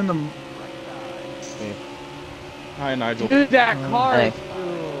 Who's in the? Hi, Nigel. Dude, that car Hey. is...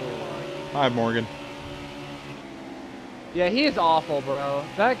 Hi, Morgan. Yeah, he is awful, bro.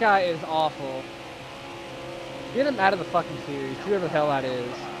 That guy is awful. Get him out of the fucking series, whoever the hell that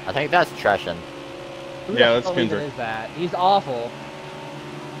is. I think that's Treshin. Who Yeah, the that's hell even Kendrick. Is that? He's awful.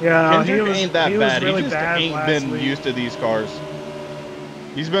 Yeah, Kendrick he was, ain't that he was bad. really He just bad ain't last been week. used to these cars.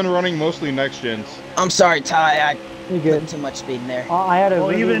 He's been running mostly next gens. I'm sorry, Ty. I You put good? too much speed in there. I had a Well,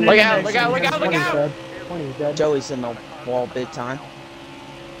 really even Look in out, next look out, gen, look out, look 20's out! dead. 20's dead. Joey's in the wall big time.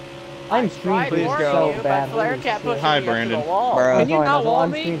 I'm Tried stream Please feeding go. so warning you, bad. but Flare holy kept shit. pushing Hi, me up to Brandon. the wall. Bro. Can you Sorry, not Nigel, wall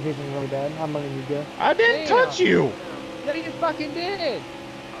I'm me? stream feeding really bad. I'm letting you go. I didn't Damn. touch you. Yeah, you fucking did.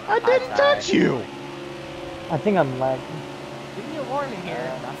 I didn't Hi, touch Ty. you. I think I'm lagging. Give me a warning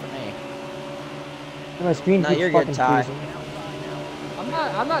here. Not for me. My screen No, keeps you're good, fucking Ty. freezing.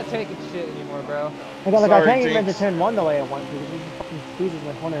 I'm not taking shit anymore, bro. I got like Sorry, I can't even Jinx. enter turn one the way I want to because it fucking freezes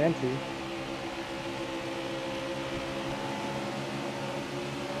my corner entry.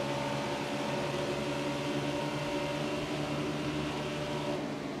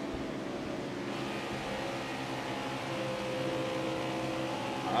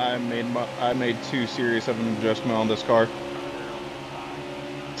 I made too serious of an adjustment on this car.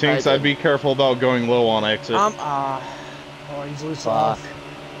 Tinks, I I'd be careful about going low on exit. Oh, he's loose Fuck. off.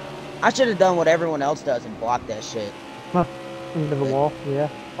 I should have done what everyone else does and blocked that shit. Into the wall, yeah.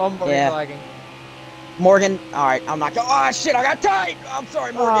 Oh, I'm Yeah. lagging. Morgan, alright, I'm not going. Oh shit, I got tight! I'm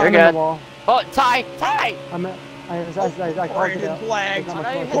sorry, Morgan. You're I'm in good. the wall. Oh, Ty! Ty! I'm at, I called it Brandon out. lagged. It's not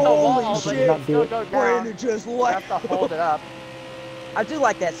I my hit the fault. Holy wall, but shit. you Not do still it. go down. Brandon just You have lagged. to hold it up. I do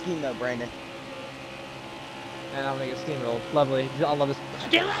like that scheme though, Brandon. And I'm gonna get steamrolled. Lovely. I love this.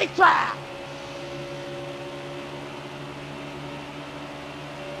 Get light trap!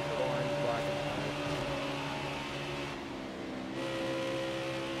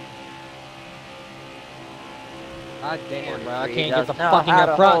 God damn, bro. I He can't get the doesn't know fucking how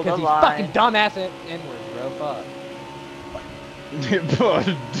to up front hold because the he's line. fucking dumbass inwards, bro. Fuck. But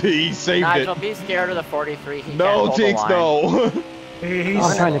he saved Nigel, it. be scared of the 43. He No, can't hold the Tinks, line. no. He's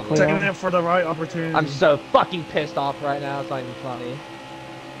I'm trying to clear taking him. it for the right opportunity. I'm so fucking pissed off right now. It's not even funny.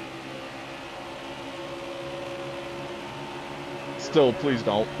 Still, please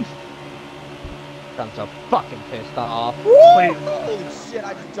don't. I'm so fucking pissed off. Wait, Holy shit,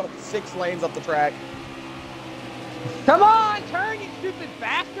 I just jumped 6 lanes up the track. Come on, turn, you stupid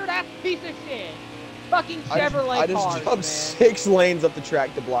bastard! Ass piece of shit! Fucking Chevrolet I just cars, jumped man. 6 lanes up the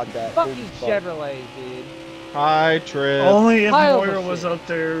track to block that. Fucking Holy fuck. Chevrolet, dude. Hi, Trip. only if Pile of Moira was shit. up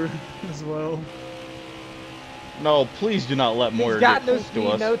there as well. No, please do not let Moyer He's got get no close to speed,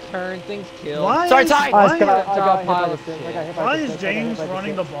 us. no turn, things killed. Why Sorry, is, Ty! why, I got hit by pile the of stick. I shit. got hit by why the is stick. I got hit James by the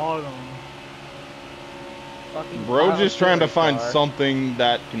running stick. the bottom? Fucking Bro, pile just of trying to shit, find car. something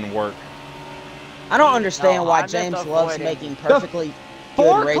that can work. I don't understand No, why I'm just James loves avoiding. making perfectly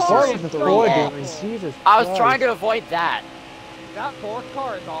Four good races cars What is was with the so 3 four awful. doing? Jesus I was Christ. trying to avoid that. That fourth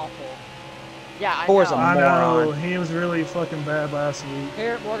car is awful. Yeah, I Four's know. a I know, moron. he was really fucking bad last week.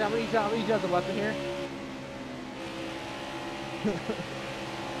 Here, Morgan, I'm gonna use you as a weapon here.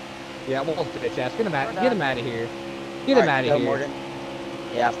 Yeah, well, bitch ass. Get him out of here. Get him out of Go, here. Morgan.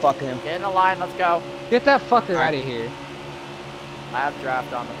 Yeah, fuck him. Get in a line, let's go. Get that fucker Alright. out of here. I have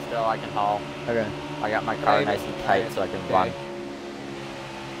draft on them still, I can haul. Okay. I got my car Okay, nice and tight alright, so I can okay. run.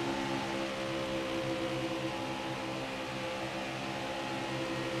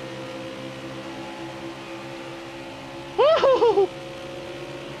 Woo!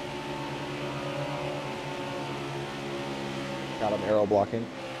 God, I'm arrow blocking.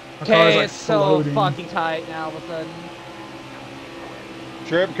 My car is, Okay, like, it's so floating. fucking tight now all of a sudden.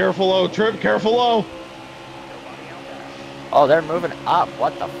 Trip, careful, oh, Trip, careful, oh. Oh, they're moving up.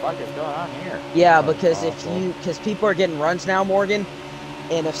 What the fuck is going on here? Yeah, That's because awful. because people are getting runs now, Morgan,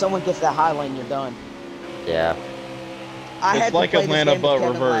 and if someone gets that high lane, you're done. Yeah. I It's had like to play Atlanta, this game with but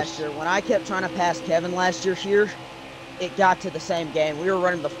Kevin reversed. last year. When I kept trying to pass Kevin last year here, it got to the same game. We were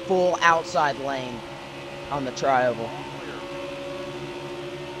running the full outside lane on the tri-oval.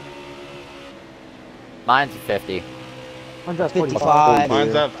 Mine's 50. I'm just 55.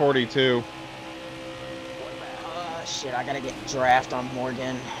 Mine's at 42. Shit, I gotta get draft on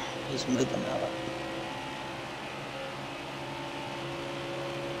Morgan. He's moving up.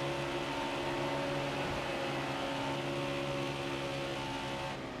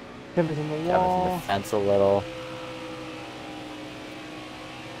 Kevin's in the Kevin's in the wall. fence a little.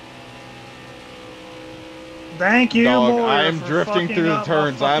 Thank you, Dog, Moyer, I am for drifting fucking through the up my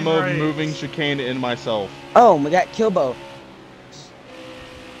turns. I'm a fucking moving race. chicane in myself. Oh, we got Kilbo.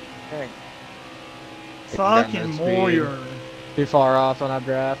 Okay. Fucking Got no speed. Moyer. Too far off on our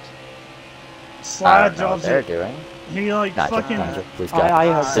draft. I Slide don't know what jobs they're it. doing. He like Not fucking. please go. I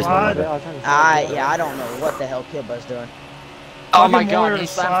Just hooked slide. him. I was trying to slide it. Yeah, I don't know what the hell Kilbo's doing. Oh my Fucking god, Moyer he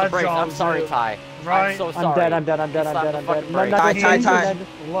slams the side brakes. I'm jobs sorry, it. Ty. Right. I'm so I'm sorry. dead, I'm dead, I'm dead, He I'm slapped dead, the I'm fucking dead. brakes. Ty, Ty, Ty.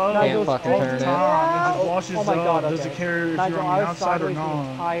 Low Can't goes fucking all the turn it. time. It just washes Oh my god, up. Doesn't okay. care if Nigel, you're I on the was outside or sideways the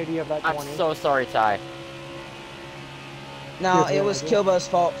not. entirety of that I'm 20. so sorry, Ty. No, Here's it what was I do. Kilbo's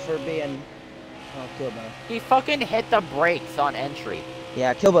fault for being. Oh, Kilbo. He fucking hit the brakes on entry.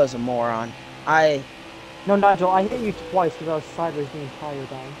 Yeah, Kilbo's a moron. No, Nigel, I hit you twice because I was sideways the entire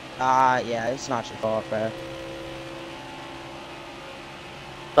time. Yeah, it's not your fault, bro.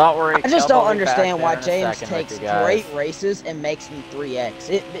 Don't worry. I just Kelbo don't will be back understand there why in a James second with takes you guys. great races and makes them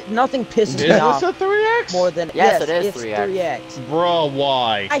 3x. Nothing pisses Is me this off a 3X? more than Yes, it is it's 3X. Bruh,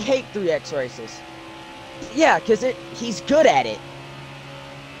 why? I hate 3x races. Yeah, because he's good at it.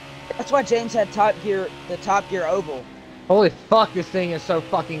 That's why James had the Top Gear oval. Holy fuck, this thing is so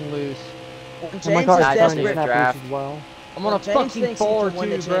fucking loose. When And my James car's is I trying don't to need desperate, a snap draft. loose as well. I'm on when a James fucking thinks he 4 can win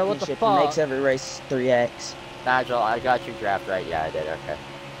the too, bro. What the championship, he makes fuck? every race 3x. Nigel, I got you draft right. Yeah, I did. Okay.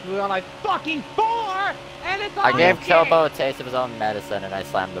 We're on a fucking 4, and it's I on gave again. Kelbo a taste of his own medicine, and I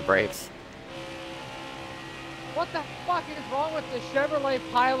slammed the brakes. What the fuck is wrong with the Chevrolet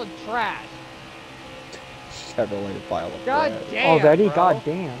pile of trash? Chevrolet pile of God crap. damn, Already? bro. God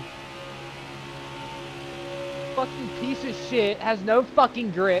damn. Fucking piece of shit, has no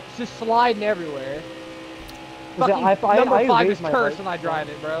fucking grip, it's just sliding everywhere. Was it- Fucking number 5 is raised my cursed brakes. when I drive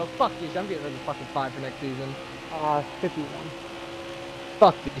it, bro. Fuck this, I'm getting rid of the fucking 5 for next season. 51.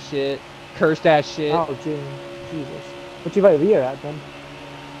 Fuck this shit. Cursed ass shit. Oh, Jesus. What you got your rear at then?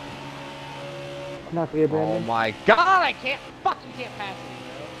 Not rear, Oh Brandon. my god, I can't pass it,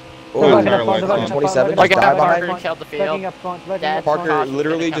 Oh, Look entire at lights the on. front, 27, look at Look the at front, that, look at the Parker front, killed the legging field. up front, legging Dad, up front. Parker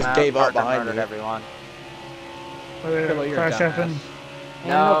literally Come just out, gave up Parker behind murdered me. everyone. Killer, you're a Crash dumbass. happened. And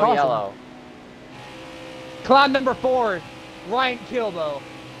no No, caution. yellow. Cloud number 4, Ryan Kilbo.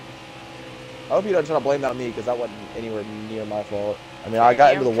 I hope you don't try to blame that on me because that wasn't anywhere near my fault. I mean, I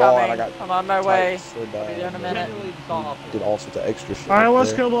got into the wall and I got I'm on my tight, way. slid I'll be there in a down, minute. Literally awful. did all sorts of extra shit. Alright, up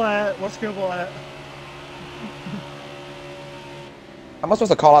what's there. Kilbo at? What's Kilbo at? How am I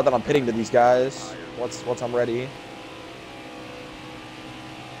supposed to call out that I'm pitting to these guys? Once I'm ready?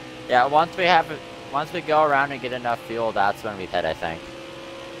 Yeah, once we go around and get enough fuel, that's when we hit, I think.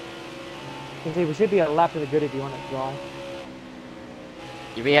 You see, we should be a lap to the good if you want it dry.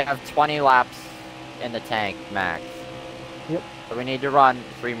 We have 20 laps in the tank, max. Yep. So we need to run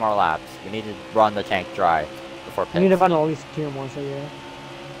 3 more laps. We need to run the tank dry before We need to pits. run at least 2 more, so yeah.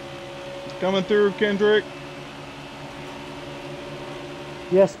 Coming through, Kendrick.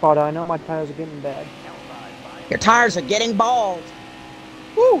 Yes, Sparta, I know my tires are getting bad. Your tires are getting bald.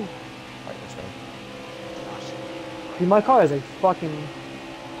 Woo! Alright, let's go. Dude, my car is a fucking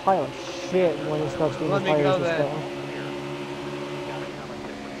pile of shit when it starts getting Let me tires go and then. stuff.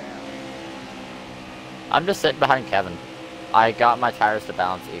 I'm just sitting behind Kevin. I got my tires to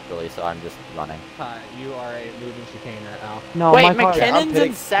balance equally, so I'm just running. Hi, you are a moving chicane right now. No, Wait, my car, McKinnon's pitting-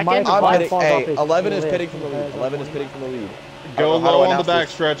 in second? my I'm car pitting. falls Hey, off its 11 is cliff pitting from the because lead. of 11 is one. pitting from the lead. Go How do I low on the announce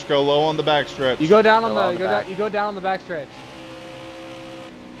this? backstretch. Go low on the backstretch. You go down on Go on the the back. you go down on the back stretch.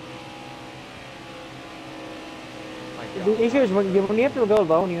 My The God. issue is when you have to go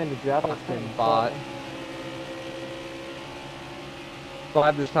low and you end the draft. it's Fucking kind of bot. fun.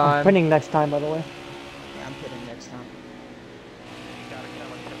 Glad this I'm time. printing next time, by the way. Yeah, I'm pitting next time.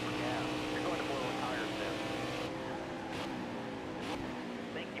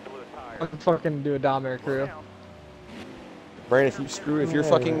 Let's fucking do a Dom crew. Brandon,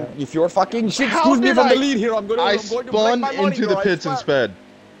 if you're fucking shit How screws me did from the I- lead here, I'm going I to break spun my money, into the bro, I pits and swear. sped.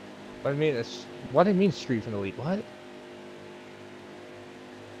 What do you mean? What do you mean street from the lead? What?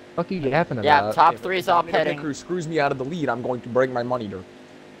 Fuck you yapping about? Yeah, top If three's the all Dominic pitting. crew screws me out of the lead, I'm going to break my money, dude.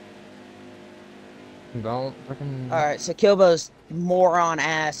 Don't fucking. Alright, so Kilbo's moron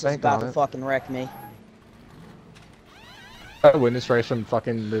ass is Bank about on to it. fucking wreck me. I win this race from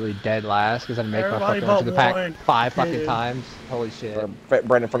fucking literally dead last because I make my Everybody fucking run to the but pack one 5 fucking pitted. times. Holy shit.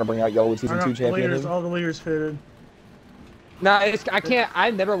 Brandon trying to bring out Yellow Season 2 champion. All the leaders fitted. No, I can't.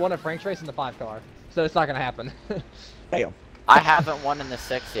 I never won a Frank's race in the 5 car, so it's not gonna happen. Damn. I haven't won in the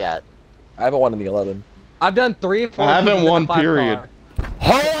 6 yet. I haven't won in the 11. I've done 3 or 4. I haven't in the won, 5 period. car.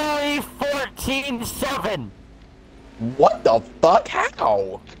 Holy 14-7! What the fuck?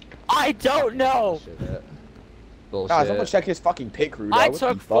 How? I don't know! Bullshit. Guys, Bullshit. I'm gonna check his fucking pit crew, dog. I What the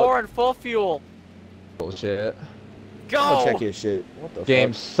took fuck? 4 in full fuel. Bullshit. I'm Go! gonna check his shit. What the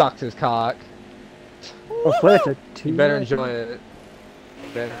Game fuck? sucks his cock. Oh, Split it to 2. You better enjoy it. You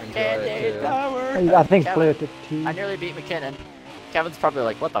better enjoy it too. Power. I think Kevin, Split it to 2. I nearly beat McKinnon. Kevin's probably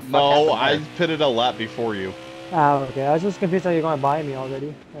like, what the fuck No, I happened pitted a lap before you. Ah, okay. I was just confused how you're going to buy me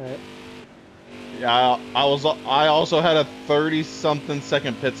already. Alright. Yeah, I also had a 30-something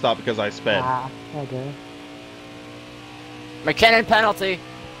second pit stop because I sped. Ah, okay. there? McKinnon penalty.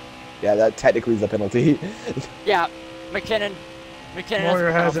 Yeah, that technically is a penalty. Yeah, McKinnon. McKinnon has Warrior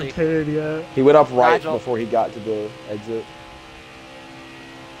a hasn't penalty. pitted yet. He went up right Nigel. before he got to the exit.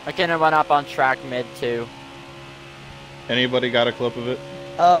 McKinnon went up on track mid 2. Anybody got a clip of it?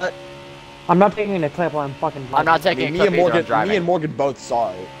 I'm not taking a clip while I'm fucking I'm not I taking mean, a clip either, I'm driving. me and Morgan both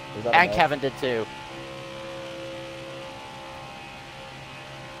saw it. Is that And enough? Kevin did too.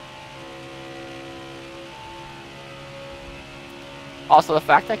 Also, the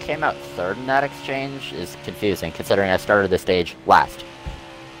fact I came out 3rd in that exchange is confusing, considering I started the stage last.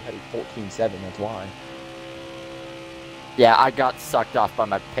 I had 14-7, that's why. Yeah, I got sucked off by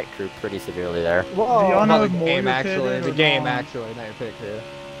my pit crew pretty severely there. Do y'all know the if game Morgan actually. pitted The or game not? actually, not your pick crew.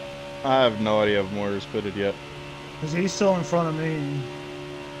 I have no idea if Moyer's pitted yet. Cause he's still in front of me.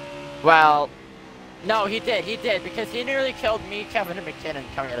 Well, no, he did, because he nearly killed me, Kevin, and McKinnon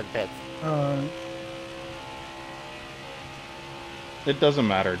coming out of the pits. It doesn't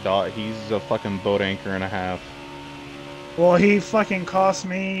matter, Dot. He's a fucking boat anchor and a half. Well, he fucking cost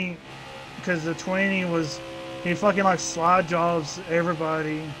me because the 20 was he fucking like slide jobs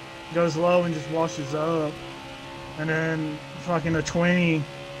everybody, goes low and just washes up, and then fucking the 20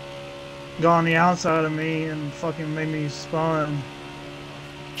 got on the outside of me and fucking made me spun.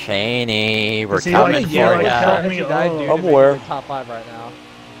 Cheney, we're Is he coming like- for yeah, like, ya. help If me you died, up. dude, I'm it makes aware. you top 5 right now.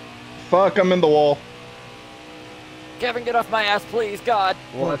 Fuck, I'm in the wall. Kevin, get off my ass, please, God.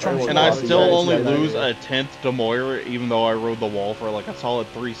 Well, that's And And I Yeah, still yeah, only yeah, lose yeah. a 10th to Moyer, even though I rode the wall for like a solid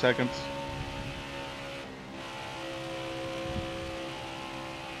 3 seconds.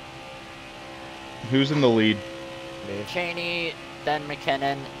 Who's in the lead? Cheney, then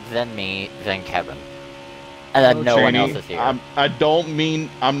McKinnon, then me, then Kevin. And then no one else is here.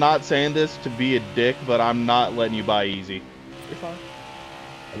 I'm not saying this to be a dick, but I'm not letting you buy easy. You're fine.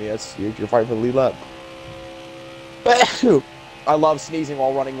 I mean, you're fighting for the lead lap. I love sneezing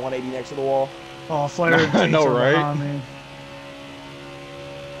while running 180 next to the wall. Oh, Flair and I know, Jinx are right? behind me.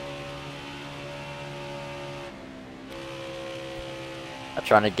 I'm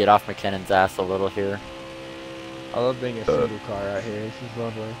trying to get off McKinnon's ass a little here. I love being a single car out here. This is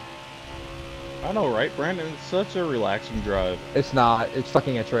lovely. I know, right, Brandon? It's such a relaxing drive. It's not. It's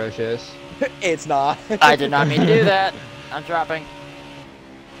fucking atrocious. It's not. I did not mean to do that. I'm dropping.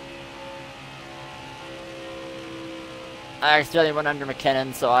 I accidentally went under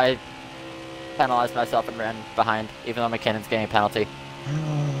McKinnon, so I penalized myself and ran behind, even though McKinnon's getting a penalty.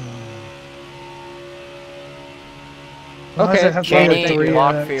 Why does it Okay, have to be a Cheney, 3X?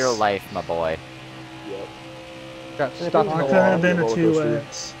 walk for your life, my boy. Yep. got stuck in Why the couldn't it have wall. been a Roller coaster.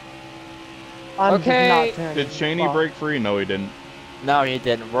 2X? I'm Okay. just not turning. Did Cheney Fuck. break free? No, he didn't. No, he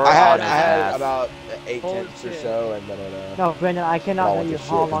didn't. We're I on had his ass. about 8 Holy tenths or shit. so, and then No, Brandon, I cannot All tell went you to how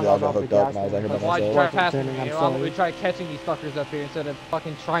shit 'cause long they I all was got off the hooked up gas and I was out here by because Why'd you myself. try wasn't passing turning, me? I'm You know, we sorry. tried catching these fuckers up here instead of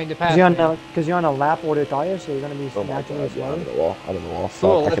fucking trying to pass Because you're on a lap order tire, so you're gonna be Oh my naturally god, yeah, I'm in slow. the wall. I'm in the wall. Cool, Fuck,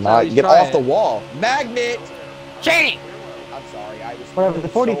 I let's at cannot least get try off the it. wall. Magnet! Cheney! I'm sorry, I was Whatever, the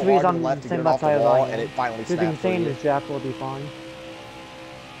so 43 is hard to on the the left to same get it off the tire as I wall, am. and it finally If you're being snapped sane, free. this Jack will be fine.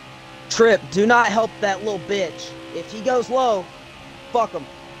 Trip, do not help that little bitch. If he goes low, fuck him.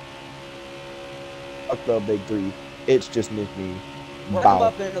 Fuck the big 3. It's just nuked me. Work him Bow.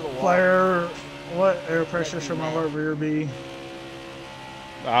 up into the wall. Flare, what air pressure should my rear be?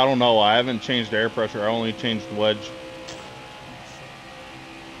 I don't know. I haven't changed air pressure. I only changed wedge.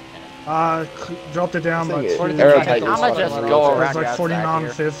 Dropped it down by This 2. thing is- Aerotight I'ma is just fucking go real. around It's your like outside 49, here.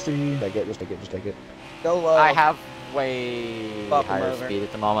 50. Take it, just take it. Go low. I have way Fuck him higher over. speed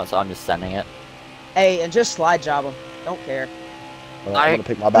at the moment, so I'm just sending it. Hey, and just slide job him. Don't care. I'm I gonna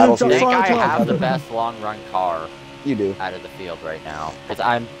pick my battles Dude, I here. think I Fine, have the fine. best long run car You do. out of the field right now. Because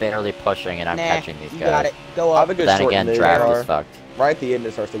I'm barely pushing and I'm Nah, catching these you guys. got it. Go I have up. a good Then short again, mid draft car. is fucked. Right at the end,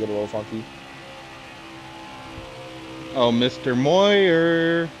 it starts to get a little funky. Oh, Mr.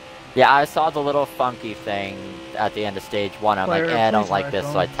 Moyer. Yeah, I saw the little funky thing at the end of stage 1. I'm like, Player, I don't please like wreck this,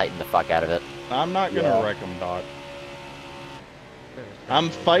 them. so I tightened the fuck out of it. I'm not gonna Yeah. wreck him, Doc. I'm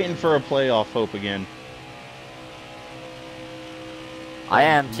fighting for a playoff hope again. I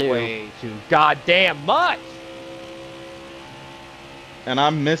am too. Way too goddamn much. And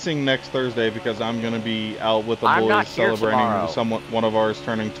I'm missing next Thursday because I'm gonna be out with the I'm not boys here celebrating tomorrow. one of ours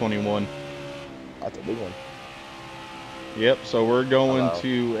turning 21. That's a big one. Yep, so we're going Hello.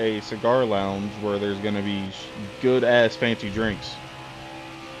 to a cigar lounge where there's gonna be good ass fancy drinks.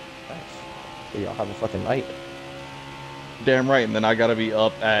 Nice. So y'all have a fucking night. Damn right, and then I gotta be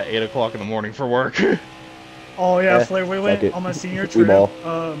up at 8 o'clock in the morning for work. Oh yeah, Eh, Flare, we fuck went it. on my senior We trip. ball.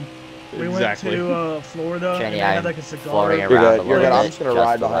 We Exactly. went to Florida Jenny, and they I had am like a cigar. floating You're around good. a You're little good. I'm bit just gonna just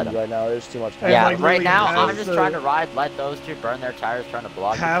ride to let behind you them. right now. There's too much time. And, Yeah, like, right literally now half I'm just the- trying to ride, let those two burn their tires trying to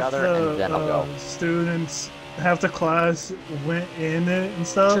block each half other, and then I'll go. the students, half the class went in it and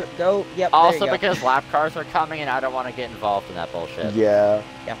stuff. Trip, go. Yep. Also there you go. because lap cars are coming and I don't want to get involved in that bullshit. Yeah.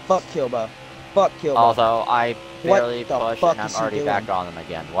 Yeah. Fuck Kilbo. Fuck Kilbo. Although I What barely the push fuck and I'm is he already doing? back on them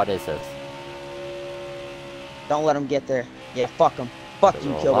again. What is this? Don't let him get there. Yeah. Fuck him. Fuck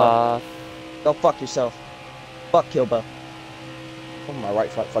you, Roll Kilbo. off. Go fuck yourself. Fuck Kilbo. Oh, my right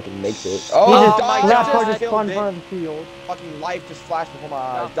front fucking makes it. He Oh, just God, lap I car just just killed spun in it. front of the field. Fucking life just flashed before my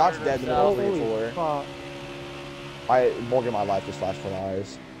eyes. Not Doc's murder dead in the middle of Holy 3 and 4. fuck. Morgan, my life just flashed before my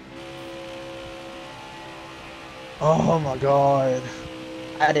eyes. Oh my god.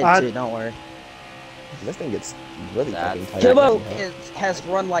 I did too. Don't worry. This thing gets really That's- fucking tight. Kilbo has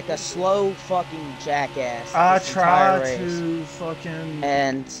run like a slow fucking jackass. I this entire tried race. to fucking.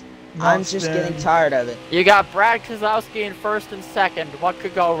 And not I'm just spin. getting tired of it. You got Brad Kozlowski in first and second. What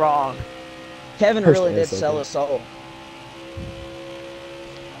could go wrong? Kevin First really and did sell second. his soul.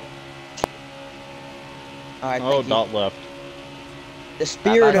 Alright, Oh, thank you. Dot left. The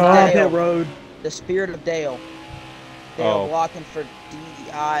spirit Oh, of pit Dale. road. The spirit of Dale. Dale Oh. blocking for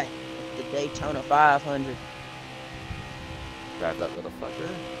DEI at the Daytona 500. Grab that little fucker.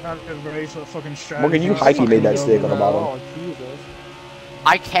 Not a good race, but fucking strategy. Morgan, you hypey made that stick on the bottom. Oh, Jesus.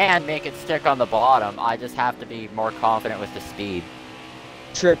 I can make it stick on the bottom. I just have to be more confident with the speed.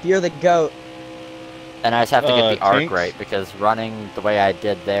 Trip, you're the GOAT. And I just have to get the arc Tinks? right because running the way I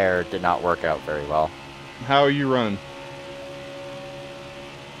did there did not work out very well. How are you running?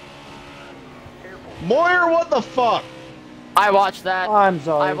 Moyer, what the fuck? I watched that. I'm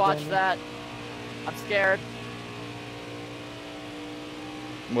sorry. I watched Jamie. that. I'm scared.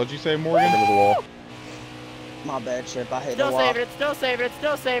 What'd you say, Into Morgan? the wall. My bad, Trip. I hit the Still wall. saving it. Still saving it.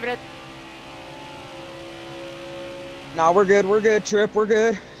 Still saving it. Nah, we're good, Trip. We're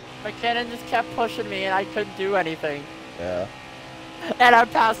good. McKinnon just kept pushing me and I couldn't do anything. Yeah. And I'm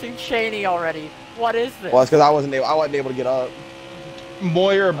passing Cheney already. What is this? Well, it's because I wasn't able to get up.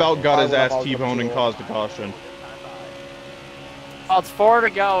 Moyer about got his I ass was T-boned and sure. caused a caution. Well, it's 4 to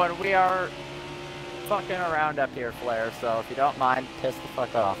go and we are fucking around up here, Flair. So if you don't mind, piss the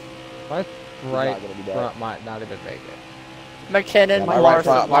fuck off. My He's right not gonna be dead. front might not even make it. McKinnon, Yeah, my you right are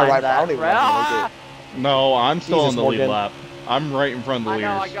front- my sublime right- that. I don't even know if I can make No, I'm still Jesus, on the lead Morgan. lap. I'm right in front of the I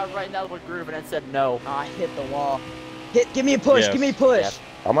know, I leaders. got right in that little groove and it said no. I hit the wall. Give me a push. Yes. Give me a push. Yes.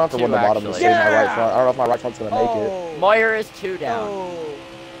 I'm gonna have to Two, run the bottom and actually. save my right front. I don't know if my right front's gonna make it. Oh. Moyer is 2 down. Oh.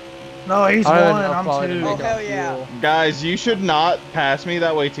 No, he's I don't one. know if I'm I would've two. made Oh, that hell yeah. fuel. Guys, you should not pass me.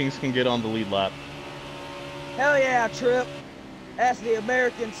 That way teams can get on the lead lap. Hell yeah, Trip. That's the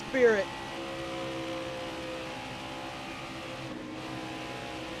American spirit.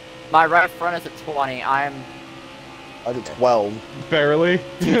 My right front is at 20. I'm I did 12. Barely.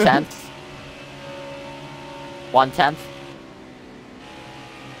 2/10. 1/10.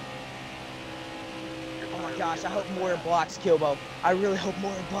 Oh my gosh, I hope Moyer blocks Kilbo. I really hope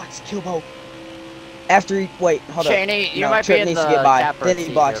Moyer blocks Kilbo. After he, wait, hold up. Cheney, you No, might Trip be in needs the to get by. capper Then he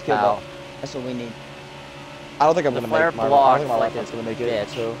seat blocks here, Kilbo. pal. That's what we need. I don't think I'm The gonna flare make my. I don't think my blocks right like front's a gonna make it.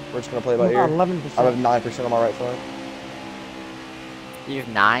 bitch. So we're just gonna play by I'm ear. 11%. I have 9% on my right front. You have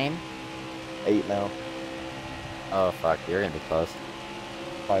 9? 8 now. Oh fuck, you're gonna be close.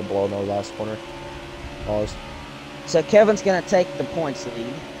 Probably below no last corner. Pause. So Kevin's gonna take the points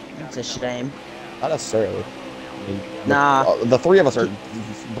lead. It's a shame. Not necessarily. I mean, Nah. the three of us are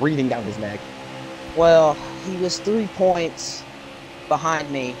breathing down his neck. Well, he was 3 points behind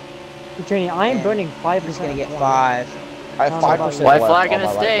me. Training, I am And burning 5%. He's gonna get 5. I have Oh, 5% White left flag on in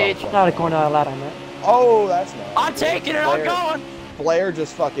my the right stage. front. Not a corner out I meant. Oh, that's not. I'm taking it, I'm going! Blair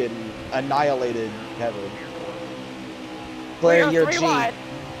just fucking annihilated Kevin. Blair, we you're are 3 G. wide.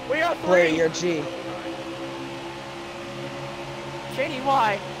 We are 3! Blair, you're G. Cheney,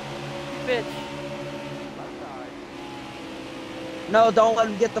 why? You bitch. No, don't let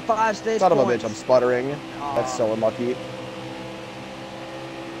him get the 5 stage Son of a points. bitch, I'm sputtering. That's so unlucky.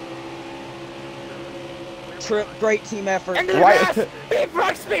 Trip, great team effort. Into the Right. grass! He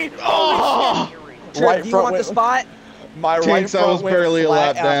broke speed! Oh! Trip, right do you front want the went- spot? My right Jinx, that front was went barely a flat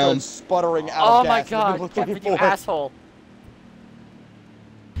lap after down. sputtering out Oh of my gas in the god, middle of Kevin, you 24. asshole.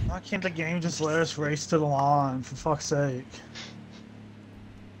 Why can't the game just let us race to the line, for fuck's sake?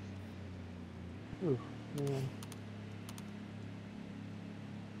 Ooh, man.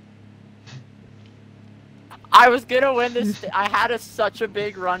 I was gonna win this. I had such a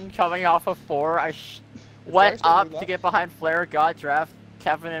big run coming off of 4. I went still up doing to that? get behind Flair, got draft.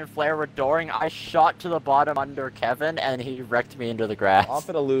 Kevin and Flair were dooring. I shot to the bottom under Kevin, and he wrecked me into the grass. I'm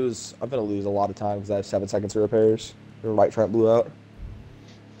gonna lose a lot of time because I have 7 seconds of repairs. The right front blew out.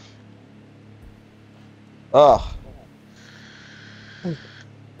 Ugh.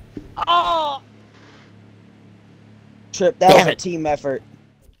 Oh! Trip, that Damn was a it. team effort.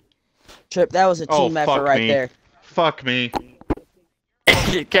 Trip, that was a Oh, team effort fuck right me. there. Fuck me.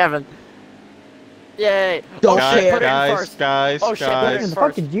 Kevin. Yay! Don't oh, shit, care. put it in Guys, first. guys, Oh, shit, put it What in the guys, fuck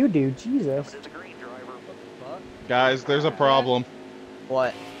first. did you do? Jesus. guys, there's a problem.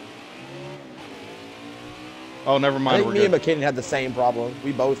 What? Oh, never I mind, think we're me and good. McKinney had the same problem.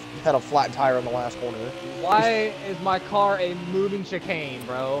 We both had a flat tire in the last corner. Why is my car a moving chicane,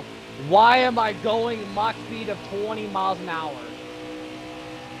 bro? Why am I going Mach speed of 20 miles an hour?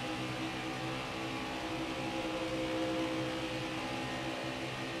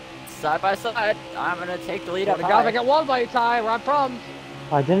 Side by side, I'm gonna take the lead Well, up the guy high. that one by tie, where I'm from.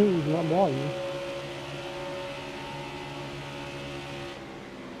 I didn't let more you.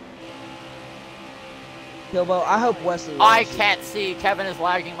 Kilbo, I hope Wesley I wins. can't see. Kevin is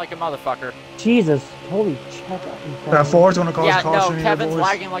lagging like a motherfucker. Jesus, holy check. That four's gonna cause Yeah, caution no, here, Kevin's boys.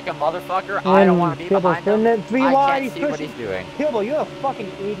 lagging like a motherfucker. I don't want to be behind him. 3 I wide, can't see what he's doing. Kilbo, you're a fucking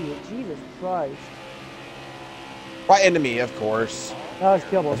idiot. Jesus Christ. Right into me, of course. That was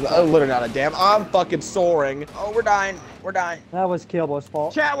Kilbo's I'm fault. literally not a damn. I'm fucking soaring. Oh, we're dying. We're dying. That was Kilbo's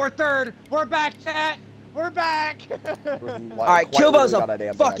fault. Chat, we're third. We're back, chat. We're back. Alright, Kilbo's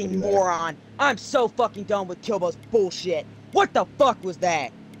a fucking moron. I'm so fucking done with Kilbo's bullshit. What the fuck was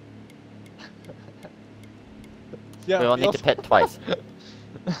that? Yeah, We'll need to pit twice.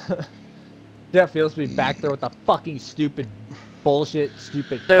 Yeah, feels to be back there with the fucking stupid bullshit,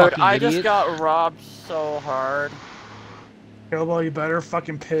 stupid Dude, fucking I idiots. just got robbed so hard. Kilbo, you better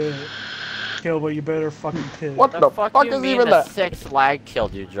fucking pit. Kilbo, you better fucking pit. What The the fuck fuck you is mean even the that? 6th lag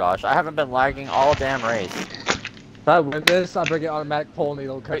killed you, Josh? I haven't been lagging all damn race. If I win this, I bring an automatic pole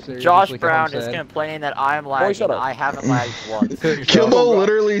needle cut series. Josh just like Brown Kevin is said. complaining that I'm lagging. shut up. I haven't lagged once. Kilbo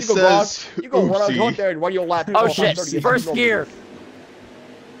literally You go run- says, You go run out oopsie. there and run your lap. Oh before shit, 30 first gets gear.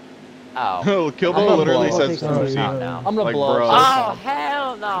 Oh. Oh, I'm Kilbo gonna literally blow. says, Oh, oopsie. yeah. now. I'm gonna Like, blow. bro. Oh,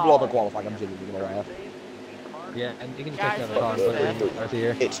 hell You blow up no. and qualify. I'm jigging you right now. Yeah, and you can Guys, take that car and put it right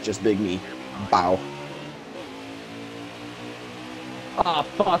here. It's just big me. Bow. Oh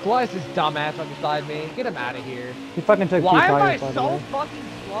fuck, why is this dumbass right beside me? Get him out of here. He fucking took 2 Why am I tires, by the so way. fucking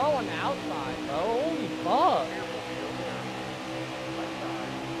slow on the outside, bro? Holy fuck.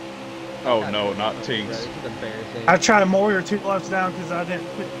 Oh no, not Bro, Tinks. this is embarrassing. I tried Moyer 2 laps down because I didn't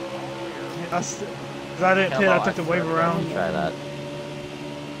pit. Because I didn't pit, I took the wave around. Try that.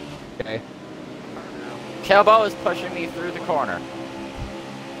 Okay. Kelbo is pushing me through the corner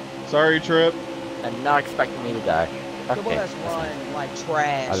Sorry, Trip. and not expecting me to die. Kibble Okay. has run like Oh, this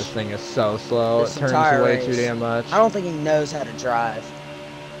trash. thing is so slow. This It turns entire way too race. damn much. I don't think he knows how to drive.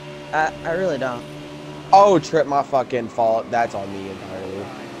 I really don't. Oh, Trip, my fucking fault. That's on me entirely.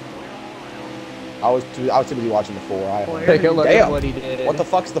 I was too busy watching the 4. Take a look at Damn. what he did. What the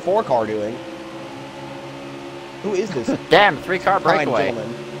fuck's the 4 car doing? Who is this? Damn, 3-car Fine breakaway.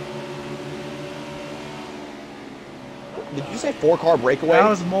 gentleman. Did you say 4-car breakaway? That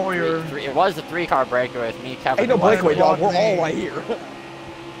was Moyer. It was a 3-car breakaway with me, Kevin. Ain't no and breakaway, Wesley. dog. We're all right here.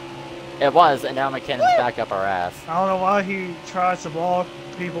 It was, and now McKinnon's back up our ass. I don't know why he tries to block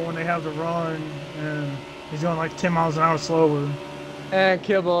people when they have to run, and he's going like 10 miles an hour slower. And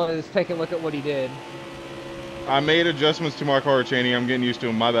Kibble is taking a look at what he did. I made adjustments to my car, Chaney. I'm getting used to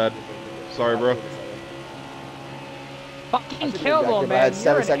them. My bad. Sorry, bro. Fucking Kibble, I man. had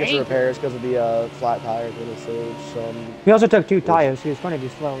 7 You're an seconds of angel. repairs because of the flat tires and the sewage. So He also took 2 tires. He was going to be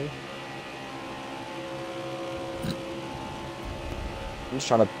slow. I'm just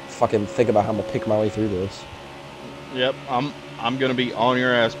trying to fucking think about how I'm gonna pick my way through this. Yep, I'm gonna be on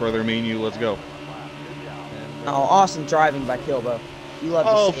your ass, brother. Me and you. Let's go. Oh, awesome driving by Kilbo. You love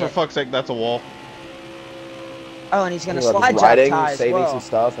to Oh, see for it. fuck's sake, that's a wall. Oh, and he's gonna I love slide just jack riding, tie as saving well. some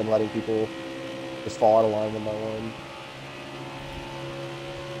stuff, and letting people just fall out of line one by one.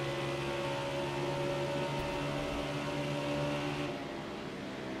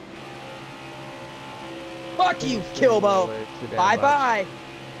 Fuck you, Kilbo. Bye bye.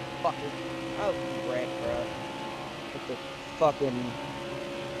 Fucker. Oh, wreck, bro. What the fucking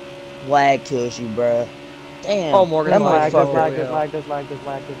lag kills you, bro. Damn. Oh, Morgan, that There's lag, motherfucker.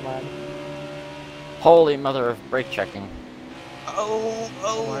 there's lag. Holy mother of brake checking. Oh,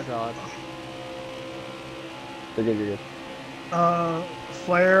 Oh my oh. god. You're good, you're good.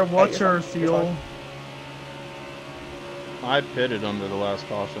 Flair, what's you're your fine, you're fuel? I pitted under the last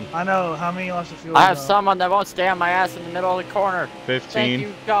caution. I know, how many laps of fuel? I you have got? someone that won't stay on my ass in the middle of the corner. 15. Thank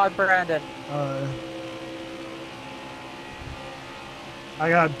you, God, Brandon. I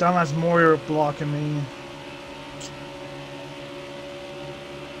got dumbass Moyer blocking me.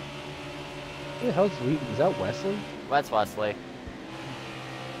 Who the hell's Wheaton? Is that Wesley? That's Wesley.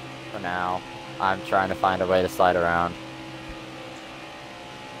 For now, I'm trying to find a way to slide around.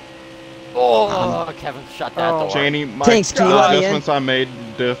 Oh, Kevin, shut that door. Chaney, my Thanks, can you let me in? adjustments I made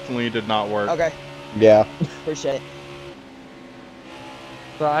definitely did not work. Okay, Yeah. appreciate it.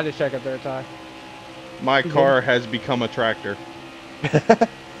 So I had to check up their tie. My car has become a tractor.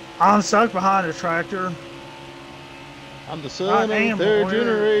 I'm stuck behind a tractor. I'm the son of a am, third Moyer.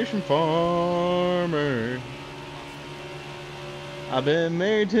 generation farmer. I've been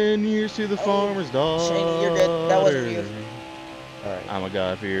married 10 years to the farmer's daughter. Shady, you're good. That wasn't you. Alright. I'm a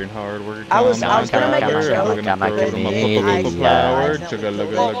God-fearing hard worker. I was gonna make a joke, I'm gonna I throw could them be- up I the flower. accidentally Chugga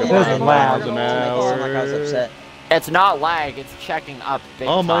lugga killed lugga him. There's miles lag. an It was like I was hour. upset. It's not lag, it's checking up big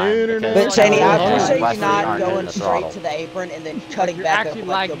Oh, my time. internet. because But Cheney, I Oh, appreciate you Wesley not aren't hitting going the straight throttle. to the apron and then cutting You're back actually up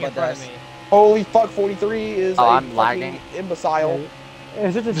like lagging in Kilbo front of does. me. Holy fuck, 43 is Oh, a I'm fucking lagging. imbecile.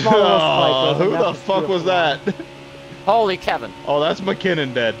 It's just a small little spike. Oh, bro. who the Nothing fuck to was it. that? Holy Kevin. Oh, that's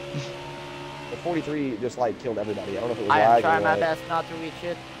McKinnon dead. The 43 just like killed everybody. I don't know if it was I am lag or trying my what. best not to eat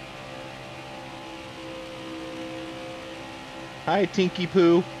shit. Hi, Tinky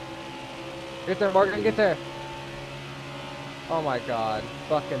Poo. Get there, Morgan, get there. Oh my god.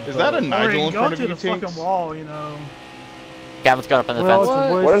 Fucking Is that a boat. Nigel Moyer, in go front of to you, the Tinks? fucking wall, you know. Kevin's got up in the Well, fence. it's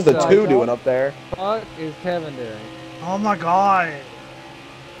the What? What is the worst, 2 doing up there? What is Kevin doing? Oh my god.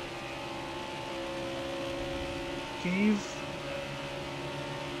 Keith.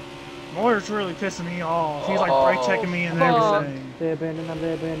 Moyer's really pissing me off. He's like brake checking me and fuck. everything. They abandoned,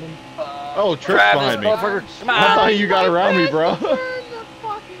 they abandoned. Oh, Tripp's behind me. Come I thought you got around me, bro.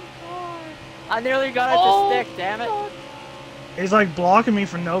 I nearly got it to stick, damn it. He's like blocking me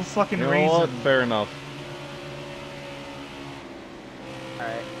for no fucking You know reason. what? Fair enough.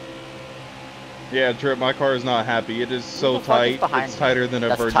 Alright. Yeah, Trip, my car is not happy. It is so Who the fuck is tight. behind It's me? tighter than a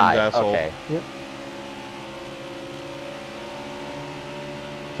That's virgin's tight. asshole. Okay.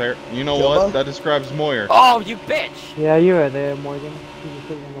 Fair. You know Kilbo? what? That describes Moyer. Oh, you bitch! Yeah, you were there, Morgan. You were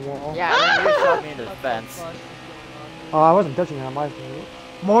sitting on the wall. Yeah, and then you shoved me into the fence. Oh, I wasn't touching it on my phone.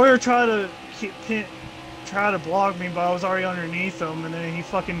 Moyer tried to try to block me, but I was already underneath him, and then he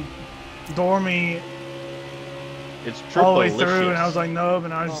fucking door me It's all the way triple through, and I was like, nope,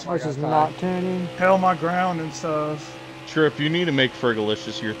 and I just Horse is not turning. held my ground and stuff. Trip, you need to make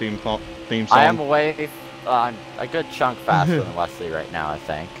Frigalicious your theme song. I am way a good chunk faster than Wesley right now, I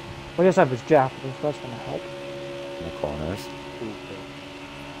think. Well, yes, I was Japanese. That's gonna help. In the corners.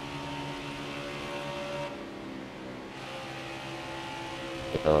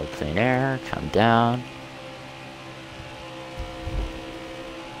 Get a little clean air, come down.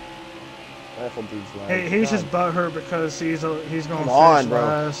 He's just butthurt because he's going to finish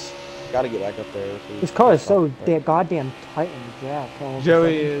last. Gotta get back up there. This car is so goddamn tight in the jack.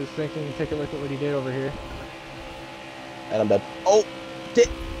 Joey is thinking, take a look at what he did over here. And I'm dead. Oh!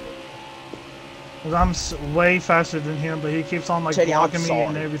 I'm way faster than him, but he keeps on like Shady, blocking me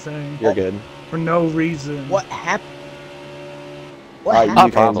and everything. You're good. For no reason. What happened? What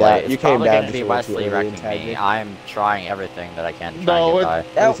happened? It's probably going to be Wesley wrecking me. I'm trying everything that I can to try and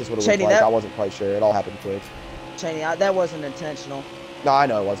get by. This is what it looked like. I wasn't quite sure. It all happened quick. Cheney, that wasn't intentional. No, I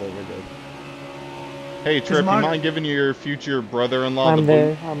know it wasn't. You're good. Hey, Trip, you mind giving your future brother-in-law the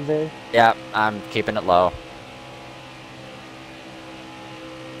boot? I'm there. Yeah, I'm keeping it low.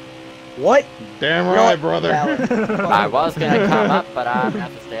 What? Damn right, brother. I was gonna come up, but I'm gonna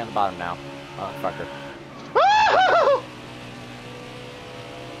have to stay on the bottom now. Motherfucker.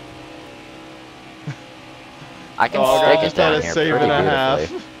 I can stick it down here pretty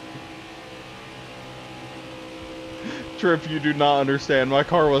beautifully. Trip, you do not understand. My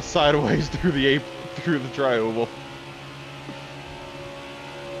car was sideways through the tri-oval.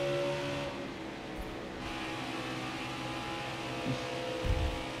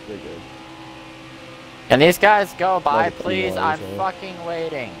 Can these guys go by, please? I'm fucking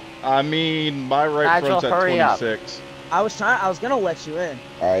waiting. I mean, my right front's at 26. I was gonna let you in.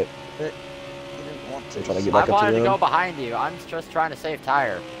 Alright. But you didn't want to. Trying to get back I up wanted to to go behind you. I'm just trying to save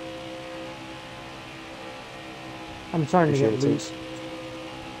tire. I'm trying to get loose.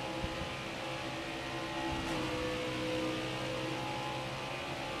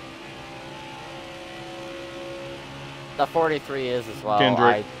 The 43 is as well.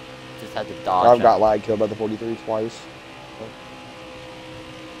 Kendrick. I just had to dodge I've him. got lag killed by the 43 twice.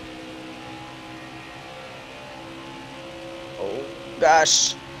 Oh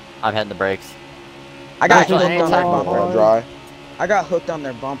gosh. I'm hitting the brakes. I got Actually, hooked on their I'm bumper. dry. I got hooked on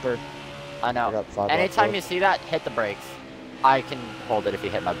their bumper. I know. Anytime you see that, hit the brakes. I can hold it if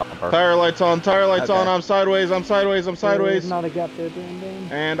you hit my bumper. Tire lights on, on. I'm sideways. There's not a gap there,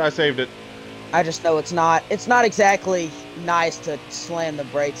 And I saved it. I just know it's not exactly nice to slam the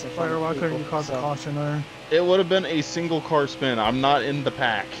brakes in front Fire, of why people. couldn't you cause a caution there? It would have been a single car spin. I'm not in the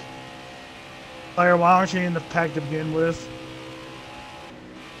pack. Fire, why aren't you in the pack to begin with?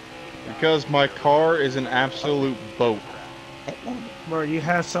 Because my car is an absolute boat. Bro, you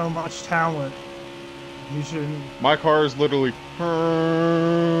have so much talent. You shouldn't. My car is literally.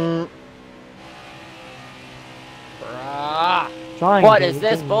 What is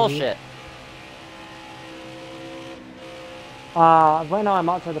this bullshit? Right now I'm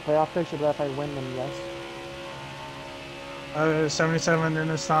outside the playoff picture, but if I win, then yes. 77 in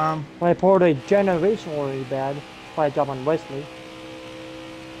this time. When I poured a generationally bad, by a job on Wesley.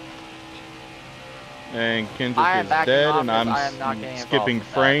 And Kendrick is dead, and I'm skipping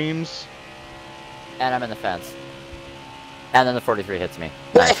frames. And I'm in the fence. And then the 43 hits me.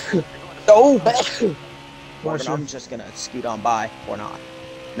 Nice. Oh! Morgan, I'm just gonna scoot on by, or not.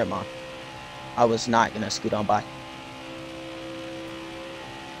 Never mind. I was not gonna scoot on by.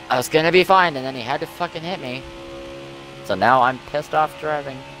 I was gonna be fine, and then he had to fucking hit me. So now I'm pissed off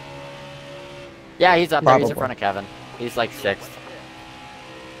driving. Yeah, he's up there. He's in front of Kevin. He's like 6th.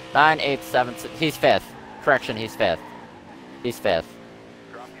 9, 8, 7, 6. He's 5th. Correction, he's 5th. He's 5th.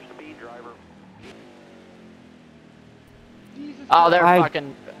 Oh,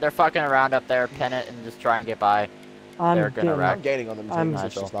 they're fucking around up there, pin it, and just try and get by. They're gonna wreck. I'm gaining on them.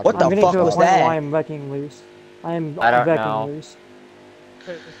 What the fuck was that? I'm wrecking loose. I don't know. Loose.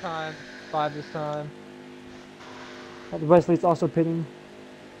 This time. 5 this time. Wesley's also pitting.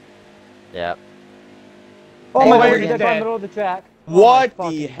 Yep. Oh Hey, my Moyer, god, you're he's dead. in the middle of the track. What Oh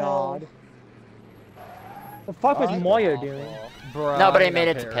the hell? God. The fuck was Moyer doing? Bro, Nobody I made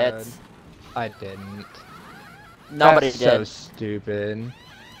got it to hit pits. I didn't. Nobody That's did. so stupid.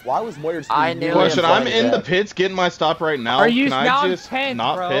 Why was Moyer? I knew. Question: I'm in the pits getting my stop right now. Are you Can now? I I'm just 10th,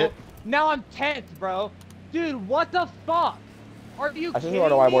 not bro. pit? Now I'm 10th, bro. Dude, what the fuck? Are you I think kidding I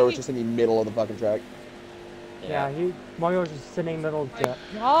know why me? Moyer was just in the middle of the fucking track. Yeah, Moyer was just sitting in the middle of the track.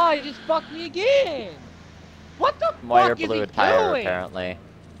 God, he just fucked me again. What the Moyer fuck is blew he a tire doing? apparently.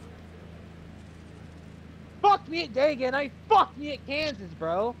 Fucked me at Dagan. I fucked me at Kansas,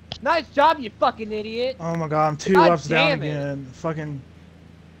 bro. Nice job, you fucking idiot. Oh my god, I'm 2 God laps down damn it. again. Fucking.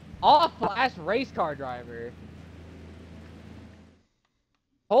 Awful ass race car driver.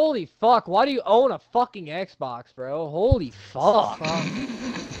 Holy fuck, why do you own a fucking Xbox, bro? Holy fuck.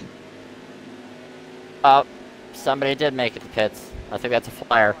 Oh, somebody did make it to pits. I think that's a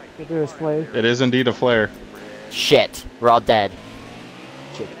flare. It was flare. It is indeed a flare. Shit, we're all dead.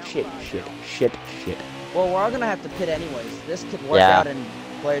 Shit. Well, we're all gonna have to pit anyways. This could work Yeah. out in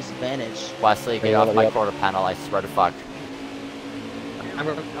player's advantage. Wesley, get off my quarter panel, I swear to fuck. I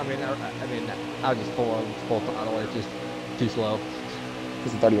mean, I'll just full throttle. It's just too slow.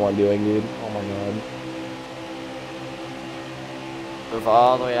 What's the 31 doing, dude? Oh my god. Move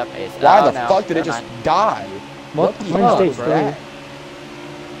all the way up, Ace. Why Oh, the no, fuck did it never just mind. die? What the the fuck fuck, was bro? that?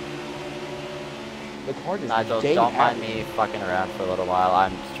 The car just Nigel, dang don't mind at me fucking around for a little while.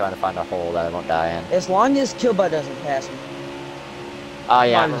 I'm just trying to find a hole that I won't die in. As long as Killbutt doesn't pass me. Oh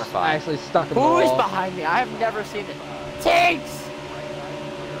yeah, I'm we're just fine. actually stuck in the Who is wall. behind me? I have never seen it. Tinks!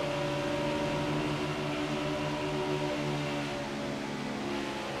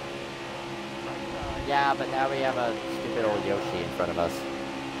 Yeah, but now we have a stupid old Yoshi in front of us.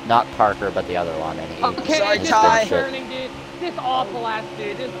 Not Parker, but the other one. And he Okay, Sorry, just Ty. stop turning, dude. This awful ass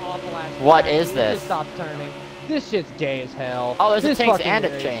dude. This awful ass. What track, is dude. this? Just stop turning. This shit's gay as hell. Oh, there's a This Tinks fucking and a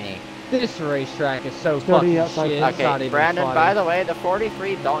race- Cheney. This racetrack is so Still fucking outside shit. pit. It's not Okay, even Brandon, funny. by the way, the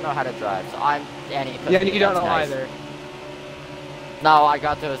 43 don't know how to drive, so I'm... And he puts Yeah, me you don't know against nice. either. No, I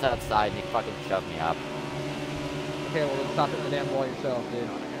got to his outside and he fucking shoved me up. Okay, well, then stop hitting the damn wall yourself, dude.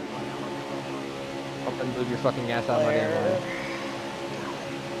 Fucking move your fucking ass out of my damn way.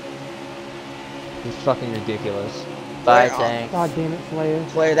 It's fucking ridiculous. Bye, Flare. Tanks. God damn it, Slayer.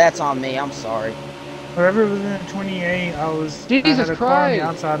 Flare, that's on me. I'm sorry. Whoever was in 28, I Jesus had a car on the Christ.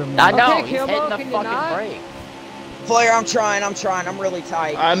 outside of me. I know, Okay, he's Kilbo, hitting the can you not? fucking brake. Flare, I'm trying. I'm really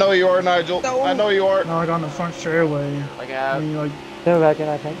tight. I know you are, Nigel. No. I know you are. No, like on the front straightaway. Look I out. mean, like, They're back in,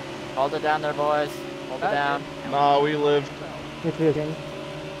 I think. Hold it down there, boys. Hold it down. Nah, we lived. Me too, again.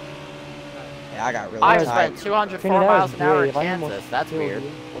 Yeah, I got really I tight. spent 204 Kenny, that miles was an hour in brave. I almost Kansas. That's killed weird. you.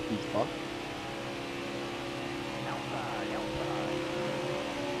 What the fuck?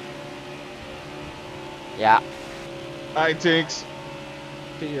 Yeah. Hi, Tinks.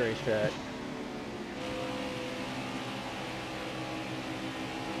 To your racetrack.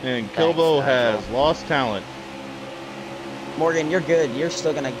 And Thanks, Kilbo Nigel. has lost talent. Morgan, you're good. You're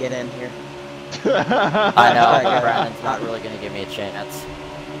still gonna get in here. I know, Alright, but guys. Brandon's not really going to give me a chance.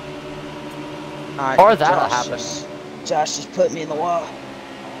 Alright, Or that'll Josh happen. Josh just put me in the wall.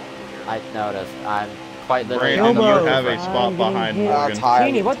 I noticed. I'm quite literally Brandon, on you Kilbo. the have a I'm spot getting behind hit. Morgan. Tight.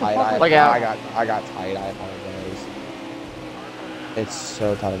 Kenny, what the Tight. fuck? Look out. I got tight. I apologize. It's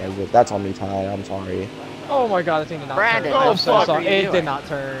so tight. That's on me, Ty. I'm sorry. Oh my god, this thing did not Brandon, turn. oh, I'm so fuck, sorry. what are you It doing? did not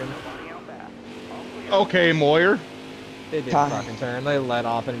turn. Okay, Moyer. It didn't Ty. fucking turn. They let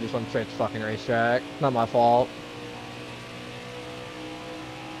off and it just went straight to fucking racetrack. Not my fault.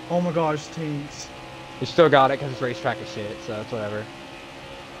 oh my gosh, Tinks. You still got it because this racetrack is shit, so it's whatever.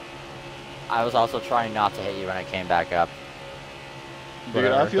 I was also trying not to hit you when I came back up. Dude,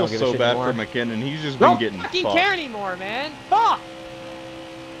 Whatever, I feel don't give a so shit bad anymore. for McKinnon. He's just been Don't getting fucking fucked. care anymore, man. Fuck!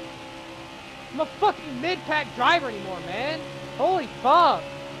 I'm a fucking mid-pack driver anymore, man. Holy fuck!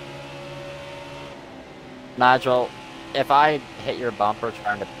 Nigel, if I hit your bumper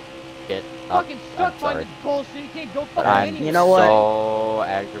trying to get up, Fucking I'm stuck on sorry. this bullshit. You can't go But fucking I'm anywhere. You know what? so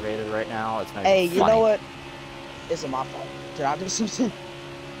aggravated right now. It's not Hey, even you funny. know what? This is my fault. Did I do something?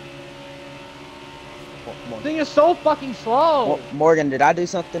 This thing is so fucking slow. Morgan, did I do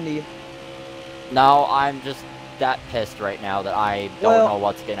something to you? No, I'm just that pissed right now that I don't Well- know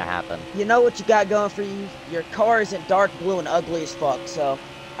what's gonna happen. You know what you got going for you? Your car isn't dark blue and ugly as fuck, so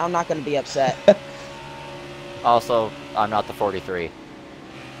I'm not gonna be upset. Also, I'm not the 43.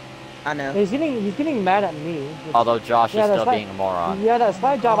 I know. He's getting mad at me. Although Josh Yeah, is that's still fine. being a moron. Yeah, that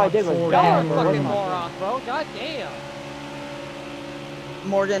slide job I did was Y'all Y'all bad. are bro. fucking morons, bro. God damn.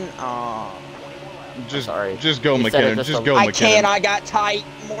 Morgan, Just, Sorry. just go, You said it McKinnon. just Just a- go, I McKinnon. can't. I got tight.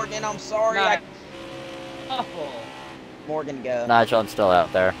 Morgan, I'm sorry. Nah. Awful. Morgan, go. Nigel, I'm still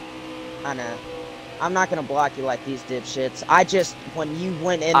out there. I know. I'm not gonna block you like these dipshits. I just, when you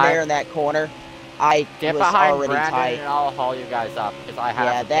went in I- there in that corner, I Get was behind already Brandon tight. and I'll haul you guys up because I have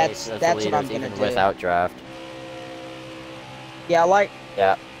Yeah, the that's- pace as that's the what I'm leaders gonna even do. without draft. Yeah, like,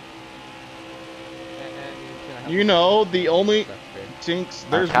 Yeah. You know, the only Tinks,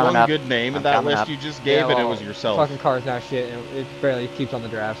 there's coming one up. good name in I'm that coming list up. you just gave, and it was yourself. Fucking car's now shit, and it barely keeps on the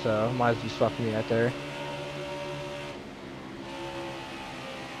draft, so might as well just fuck me right there.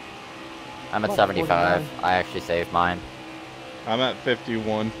 I'm at Oh, 75. 49. I actually saved mine. I'm at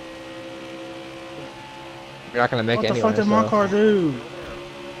 51. You're not gonna make What it the anyway, fuck did my so. car do?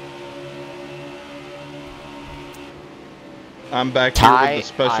 I'm back Ty, here with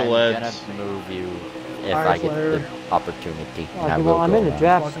the special I'm eds. gonna move you if Alright, I get Flair. the opportunity. Oh, And I well, will I'm go in the around.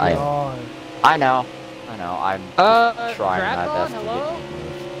 draft. Fucking I- God. I know. I'm just trying my draft best on? to Hello? get these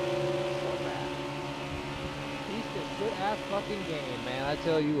moves. Piece of shit ass fucking game, man. I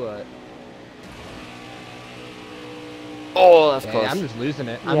tell you what. Oh, that's Hey, close. I'm just losing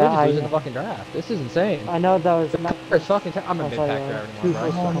it. I'm Yeah, just losing I- the fucking draft. This is insane. I know that was not. It's fucking. I'm a I'll mid tell pack you, driver two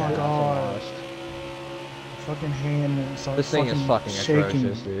anymore, bro. Oh my I'm God. lost. Fucking hand and starts This thing is fucking shaking.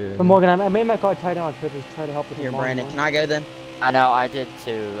 atrocious, dude. But Morgan, I made my car tight on purpose to try to help with the Here, long Brandon, one. can I go then? I know, I did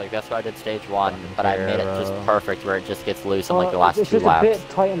too. Like, that's why I did stage 1, but I made it just perfect where it just gets loose in like the last it's 2 just laps. a bit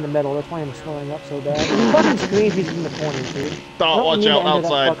tight in the middle. That's why I'm slowing up so bad. He fucking squeezed me in the corners, dude. I Thought, don't watch mean to out enter that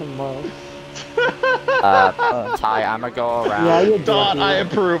outside. fucking low. Ty, I'm gonna go around. Yeah, you did. Thought, I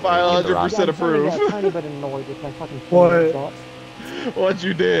approve. I You get the 100% approve. I'm a tiny bit annoyed with my fucking What? shots. What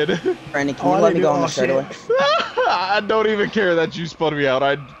you did. Brandon, can Oh, you I let me didn't go do- on the oh, shit. straightaway? I don't even care that you spun me out.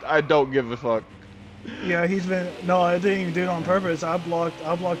 I don't give a fuck. Yeah, he's been. No, I didn't even do it on purpose. I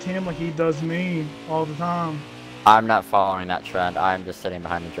blocked him like he does me all the time. I'm not following that trend. I'm just sitting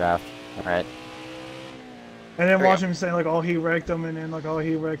behind the draft. Alright. And then Hurry watch up. him say like, oh, he wrecked him, and then like, oh,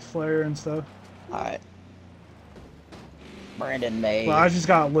 he wrecked Flair and stuff. Alright. Brandon May. But I just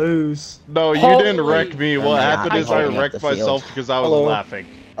got loose. No, you Holy- didn't wreck me. What I'm happened not is I holding up wrecked the field. myself because I was Hello. laughing.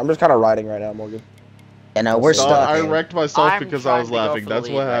 I'm just kind of riding right now, Morgan. You know, we're Thought stuck. I here. wrecked myself I'm because I trying was to go laughing. for the That's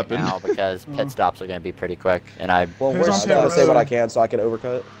lead what right happened. now because pit stops are gonna be pretty quick, and I Well, Who's we're on I'm pit trying to stuck. say what I road? can so I can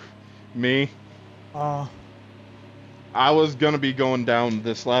overcut. Me, I was gonna be going down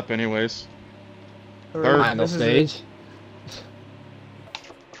this lap anyways. Third. Final This is it. stage.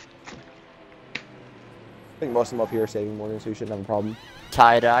 I think most of them up here are saving Morgan, so you shouldn't have a problem.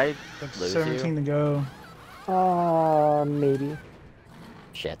 tie-dye. Like Lose 17 to go. Maybe.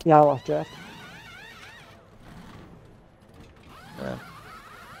 Shit. Yeah, I lost draft.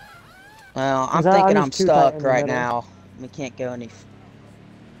 Well, I'm 'Cause I'm thinking just I'm too tight stuck in the right middle. now. We can't go any.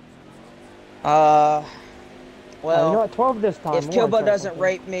 Well, You know what? 12 this time. if I wanna Kilbo try doesn't something.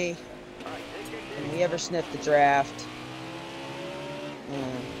 rape me, and we ever sniff the draft,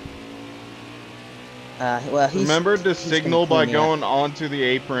 well, he's. Remember to he's gonna signal by clean me up. going onto the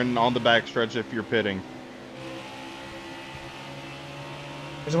apron on the backstretch if you're pitting.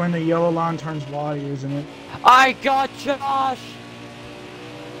 Is when the yellow line turns white, isn't it? I got Josh!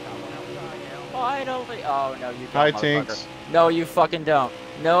 Finally! Oh no, you don't, Hi, motherfucker. Tinks. No, you fucking don't.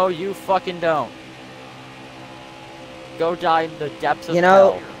 No, you fucking don't. Go die in the depths of You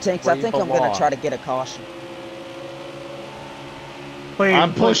know, hell. Tinks, where I you think I'm gonna belong. try to get a caution. Wait,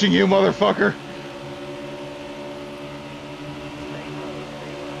 I'm pushing you, motherfucker.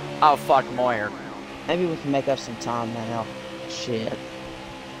 Oh fuck, Moyer. Maybe we can make up some time now. Shit.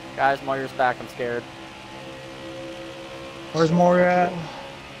 Guys, Moyer's back. I'm scared. Where's Moria at?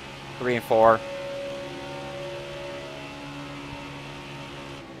 3 and 4.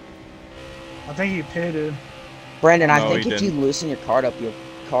 I think he pitted. Brandon, I No, think he if you didn't. loosen your car up, you'll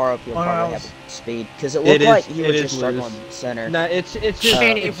Oh, no, probably it's- have speed. Because it It looked like is- you it were is just struggling loose. center. No, it's just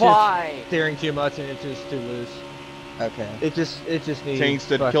Cheney, it's why? just steering too much and it's just too loose. Okay. It just needs. Tinks,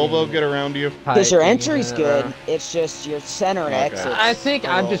 did fucking Kilbo get around you? Because your tightening entry's and, good, it's just your center and Okay. exit. I think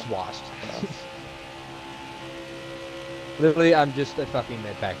I'm just washed. Literally, I'm just a fucking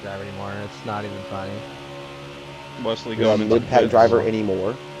mid-pack driver anymore, and it's not even funny. Wesley You're not a going into mid-pack pits. driver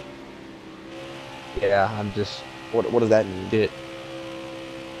anymore. Yeah, I'm just What does that mean? it.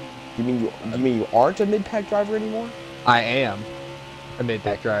 You mean you aren't a mid-pack driver anymore? I am a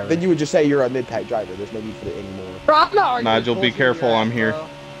mid-pack driver. Then you would just say you're a mid-pack driver. There's no need for it anymore. Bro, I'm not arguing Nigel, with be bullshit careful, your I'm ass, here. bro.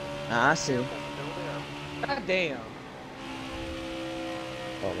 I see. God damn.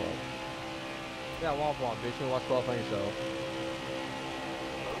 Oh, well. Yeah, womp womp, bitch. You watch qualifying yourself.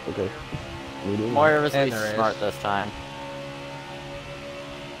 Okay. We do. Moyer was at And least there is. smart this time.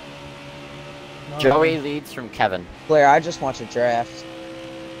 No. Joey leads from Kevin. Blair, I just want your draft.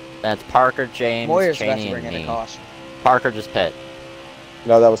 That's Parker, James, Moyer's about Cheney, to and bring in me. a caution. Parker just pit.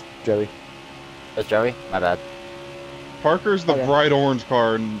 No, that was Joey. That's Joey? My bad. Parker's the Okay. bright orange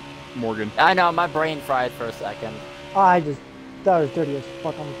car, and Morgan. I know, my brain fried for a second. That was dirty as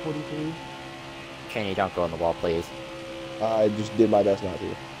fuck on the 43. Cheney, don't go in the wall, please. I just did my best not to.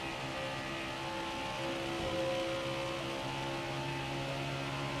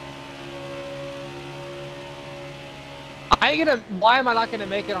 Why am I not gonna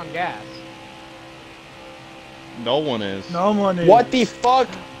make it on gas? No one is. No one is. What the fuck?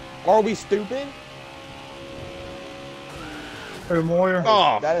 Are we stupid? Or Moyer.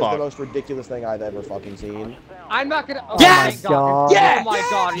 Oh, That is fuck. the most ridiculous thing I've ever fucking seen. I'm not gonna. Oh Yes! my god. Yes! Oh my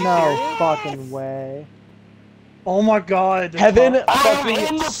god. Are you No serious? fucking way. Oh my god. Kevin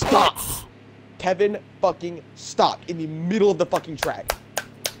fucking stop. Kevin fucking stop in the middle of the fucking track.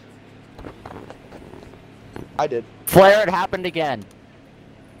 I did. Flair, it happened again.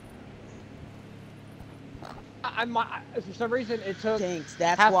 For some reason, it took. Thanks.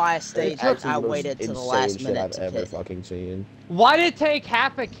 That's why I stayed. I waited to the last minute to I've ever pit. fucking seen. Why did it take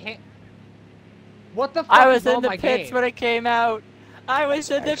half a can? What the fuck? I was is in the pits game? when it came out. I was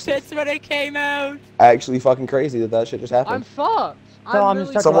in the pits when it came out. Actually fucking crazy that shit just I'm happened. fucked. No, I'm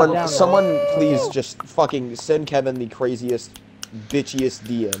really just checking fucked. down Someone please just fucking send Kevin the craziest, bitchiest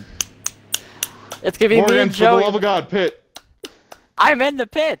DM. It's gonna be me Morgan, and for the Joey. love of God, pit. I'm in the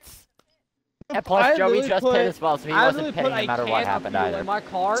pits. And plus, I Joey really just put- pit as well, so he I wasn't really pitting put no a matter what can of happened fuel either. in my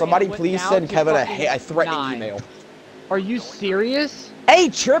car, Somebody and it went please down send to Kevin a fucking threatening 9. email. Are you serious? Hey,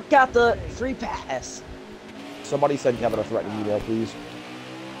 Trip got the free pass. Somebody send Kevin a threatening email, please.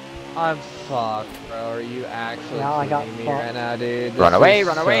 I'm fucked, bro. Are you actually Now I got kidding me fucked. right now, dude? Run This away, is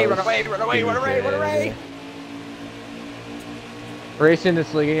run away, so run away, run away, run away, run away. stupid. Racing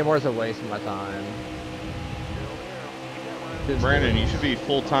this league anymore is a waste of my time. Brandon, you should be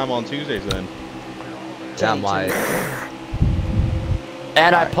full time on Tuesdays then. Yeah, I'm like,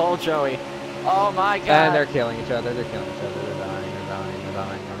 And I pulled Joey. Oh my god. and they're killing each other. They're killing each other. They're dying. They're dying. They're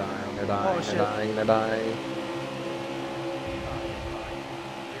dying. They're dying. They're dying. Oh, They're shit. dying. They're dying.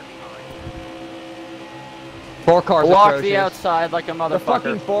 Four cars. Walk atrocious. the outside like a motherfucker. The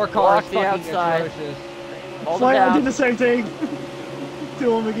fucking four cars. Walk the fucking outside. atrocious. Hold him Flair, I did down. the same thing.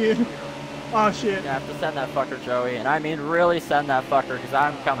 To him again. Oh shit. You have to send that fucker, Joey. And I mean really send that fucker, because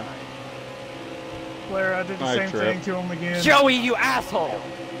I'm coming. Flair, I did the Hi, same Trip. thing to him again. Joey, you asshole!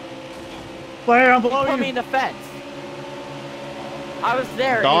 Flair, I'm You below put me you. in the fence. I was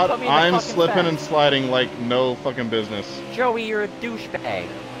there. and Dot, you put me in the I'm fucking slipping fence. and sliding like no fucking business. Joey, you're a douchebag.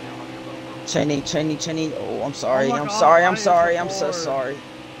 Cheney. Oh, I'm sorry. Oh my I'm God, sorry. why I'm is sorry. it I'm so hard? sorry.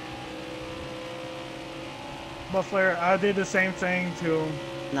 But Flair, I did the same thing to him.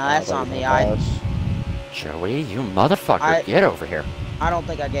 Nah, that's on me. I Joey, you motherfucker, I- get over here. don't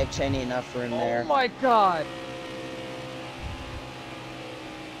think I gave Cheney enough room Oh there. my god.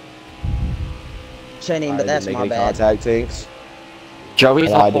 Cheney, I but that's didn't my make any bad. contact, Tinks.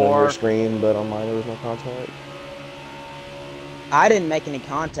 Joey's a I did on your whore. screen, but on mine there was no contact. I didn't make any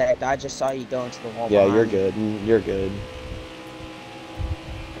contact. I just saw you go into the wall. Yeah, behind you're me. good. You're good.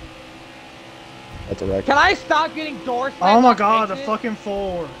 That's a wreck. Can I stop getting door slammed Oh my on god, the exit? fucking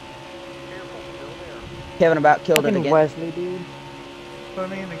four. Kevin about killed it Fucking again. Wesley, dude. Put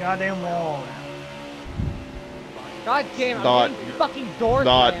me in the goddamn wall. God damn, I'm Dot- getting fucking door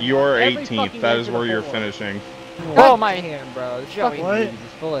Dot, slammed you're on every 18th. fucking That edge is of the where you're board. finishing. Oh God my- damn, bro. This Joey. fucking What? league is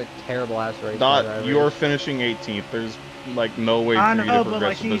full of terrible ass race Dot, drivers. you're finishing 18th. There's like no way I for you know, to but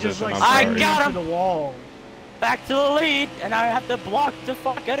like progress the he just position. like I'm I slammed sorry. me got into him. the wall. Back to the lead, and I have to block the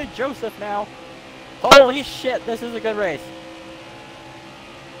fuck out of Joseph now. Holy shit, this is a good race.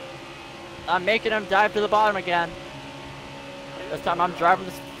 I'm making him dive to the bottom again. This time I'm driving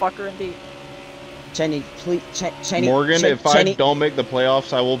this fucker in deep. Cheney, please, Cheney. Morgan, if I Cheney, don't make the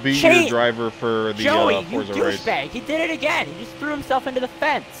playoffs, I will be Shane! your driver for the Joey, you Forza race. douchebag! He did it again. He just threw himself into the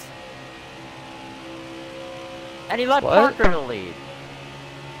fence. And he let What? Parker in the lead.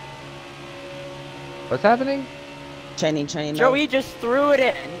 What's happening? Cheney, no. Joey just threw it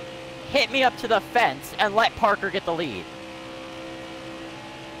in, hit me up to the fence, and let Parker get the lead.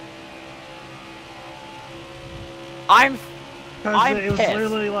 I'm Because it was pissed.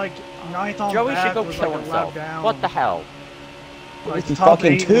 literally like ninth on Joey should back go was kill like a lap himself. down. What the hell? Like, What's he top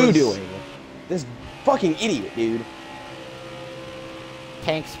fucking 8 two was- doing? This fucking idiot, dude.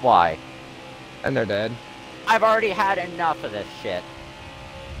 Tanks, why? And they're dead. I've already had enough of this shit.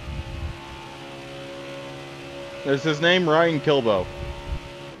 Is his name Ryan Kilbo?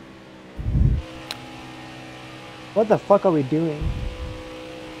 What the fuck are we doing?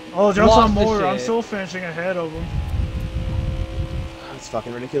 Oh, jumps Lost on the more. I'm shit. still finishing ahead of him. It's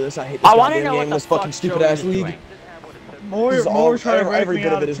fucking ridiculous. I hate this I want to goddamn know what game, the this fuck fucking stupid Joey ass is league. doing. More This is trying to all- break every me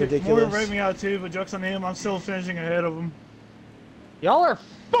bit of out. it is More ridiculous. break me out too, but jokes on him. I'm still finishing ahead of him. Y'all are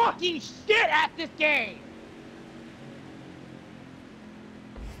fucking shit at this game!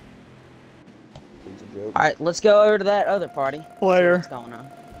 It's a joke. All right, let's go over to that other party. Player. What's going on?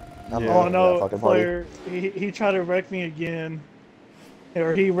 I'm Yeah. not Oh going to that no, fucking party. player. He tried to wreck me again.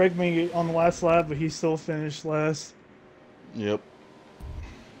 Or he wrecked me on the last lap, but he still finished last. Yep.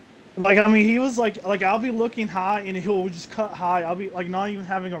 Like, I mean, he was like I'll be looking high and he'll just cut high. I'll be like not even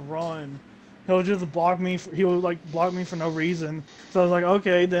having a run. He'll just block me. He'll like block me for no reason. So I was like,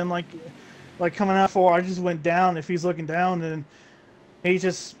 okay, then like coming out for, I just went down. If he's looking down, then he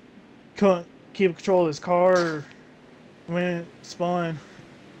just couldn't keep control of his car when it spun.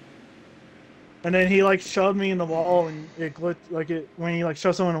 And then he like shoved me in the wall, and it glitched like it when he like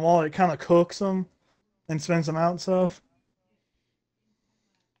shoves someone in the wall, it kind of cooks them and spins them out and stuff.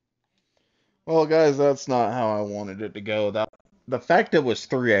 Well, guys, that's not how I wanted it to go. The fact it was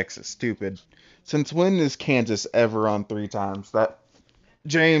 3x is stupid. Since when is Kansas ever on 3 times? That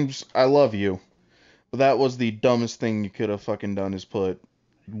James, I love you, but that was the dumbest thing you could have fucking done is put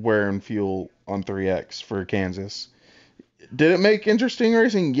wear and fuel on 3x for Kansas. Did it make interesting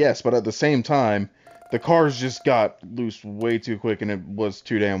racing? Yes, but at the same time, the cars just got loose way too quick and it was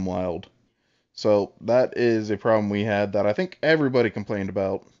too damn wild. So that is a problem we had that I think everybody complained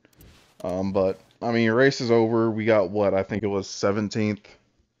about. But I mean, race is over. We got what? I think it was 17th,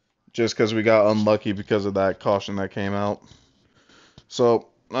 just because we got unlucky because of that caution that came out. So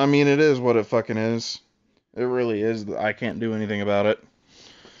I mean, it is what it fucking is. It really is. I can't do anything about it.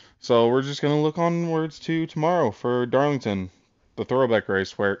 So we're just gonna look onwards to tomorrow for Darlington, the throwback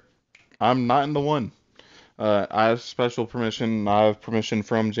race where I'm not in the one. I have special permission. I have permission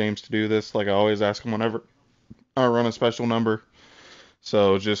from James to do this, like I always ask him whenever I run a special number.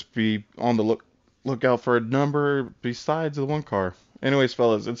 So just be on the lookout for a number besides the one car. Anyways,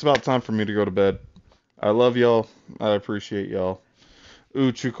 fellas, it's about time for me to go to bed. I love y'all. I appreciate y'all.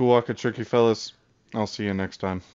 Ooh, chuku waka tricky fellas. I'll see you next time.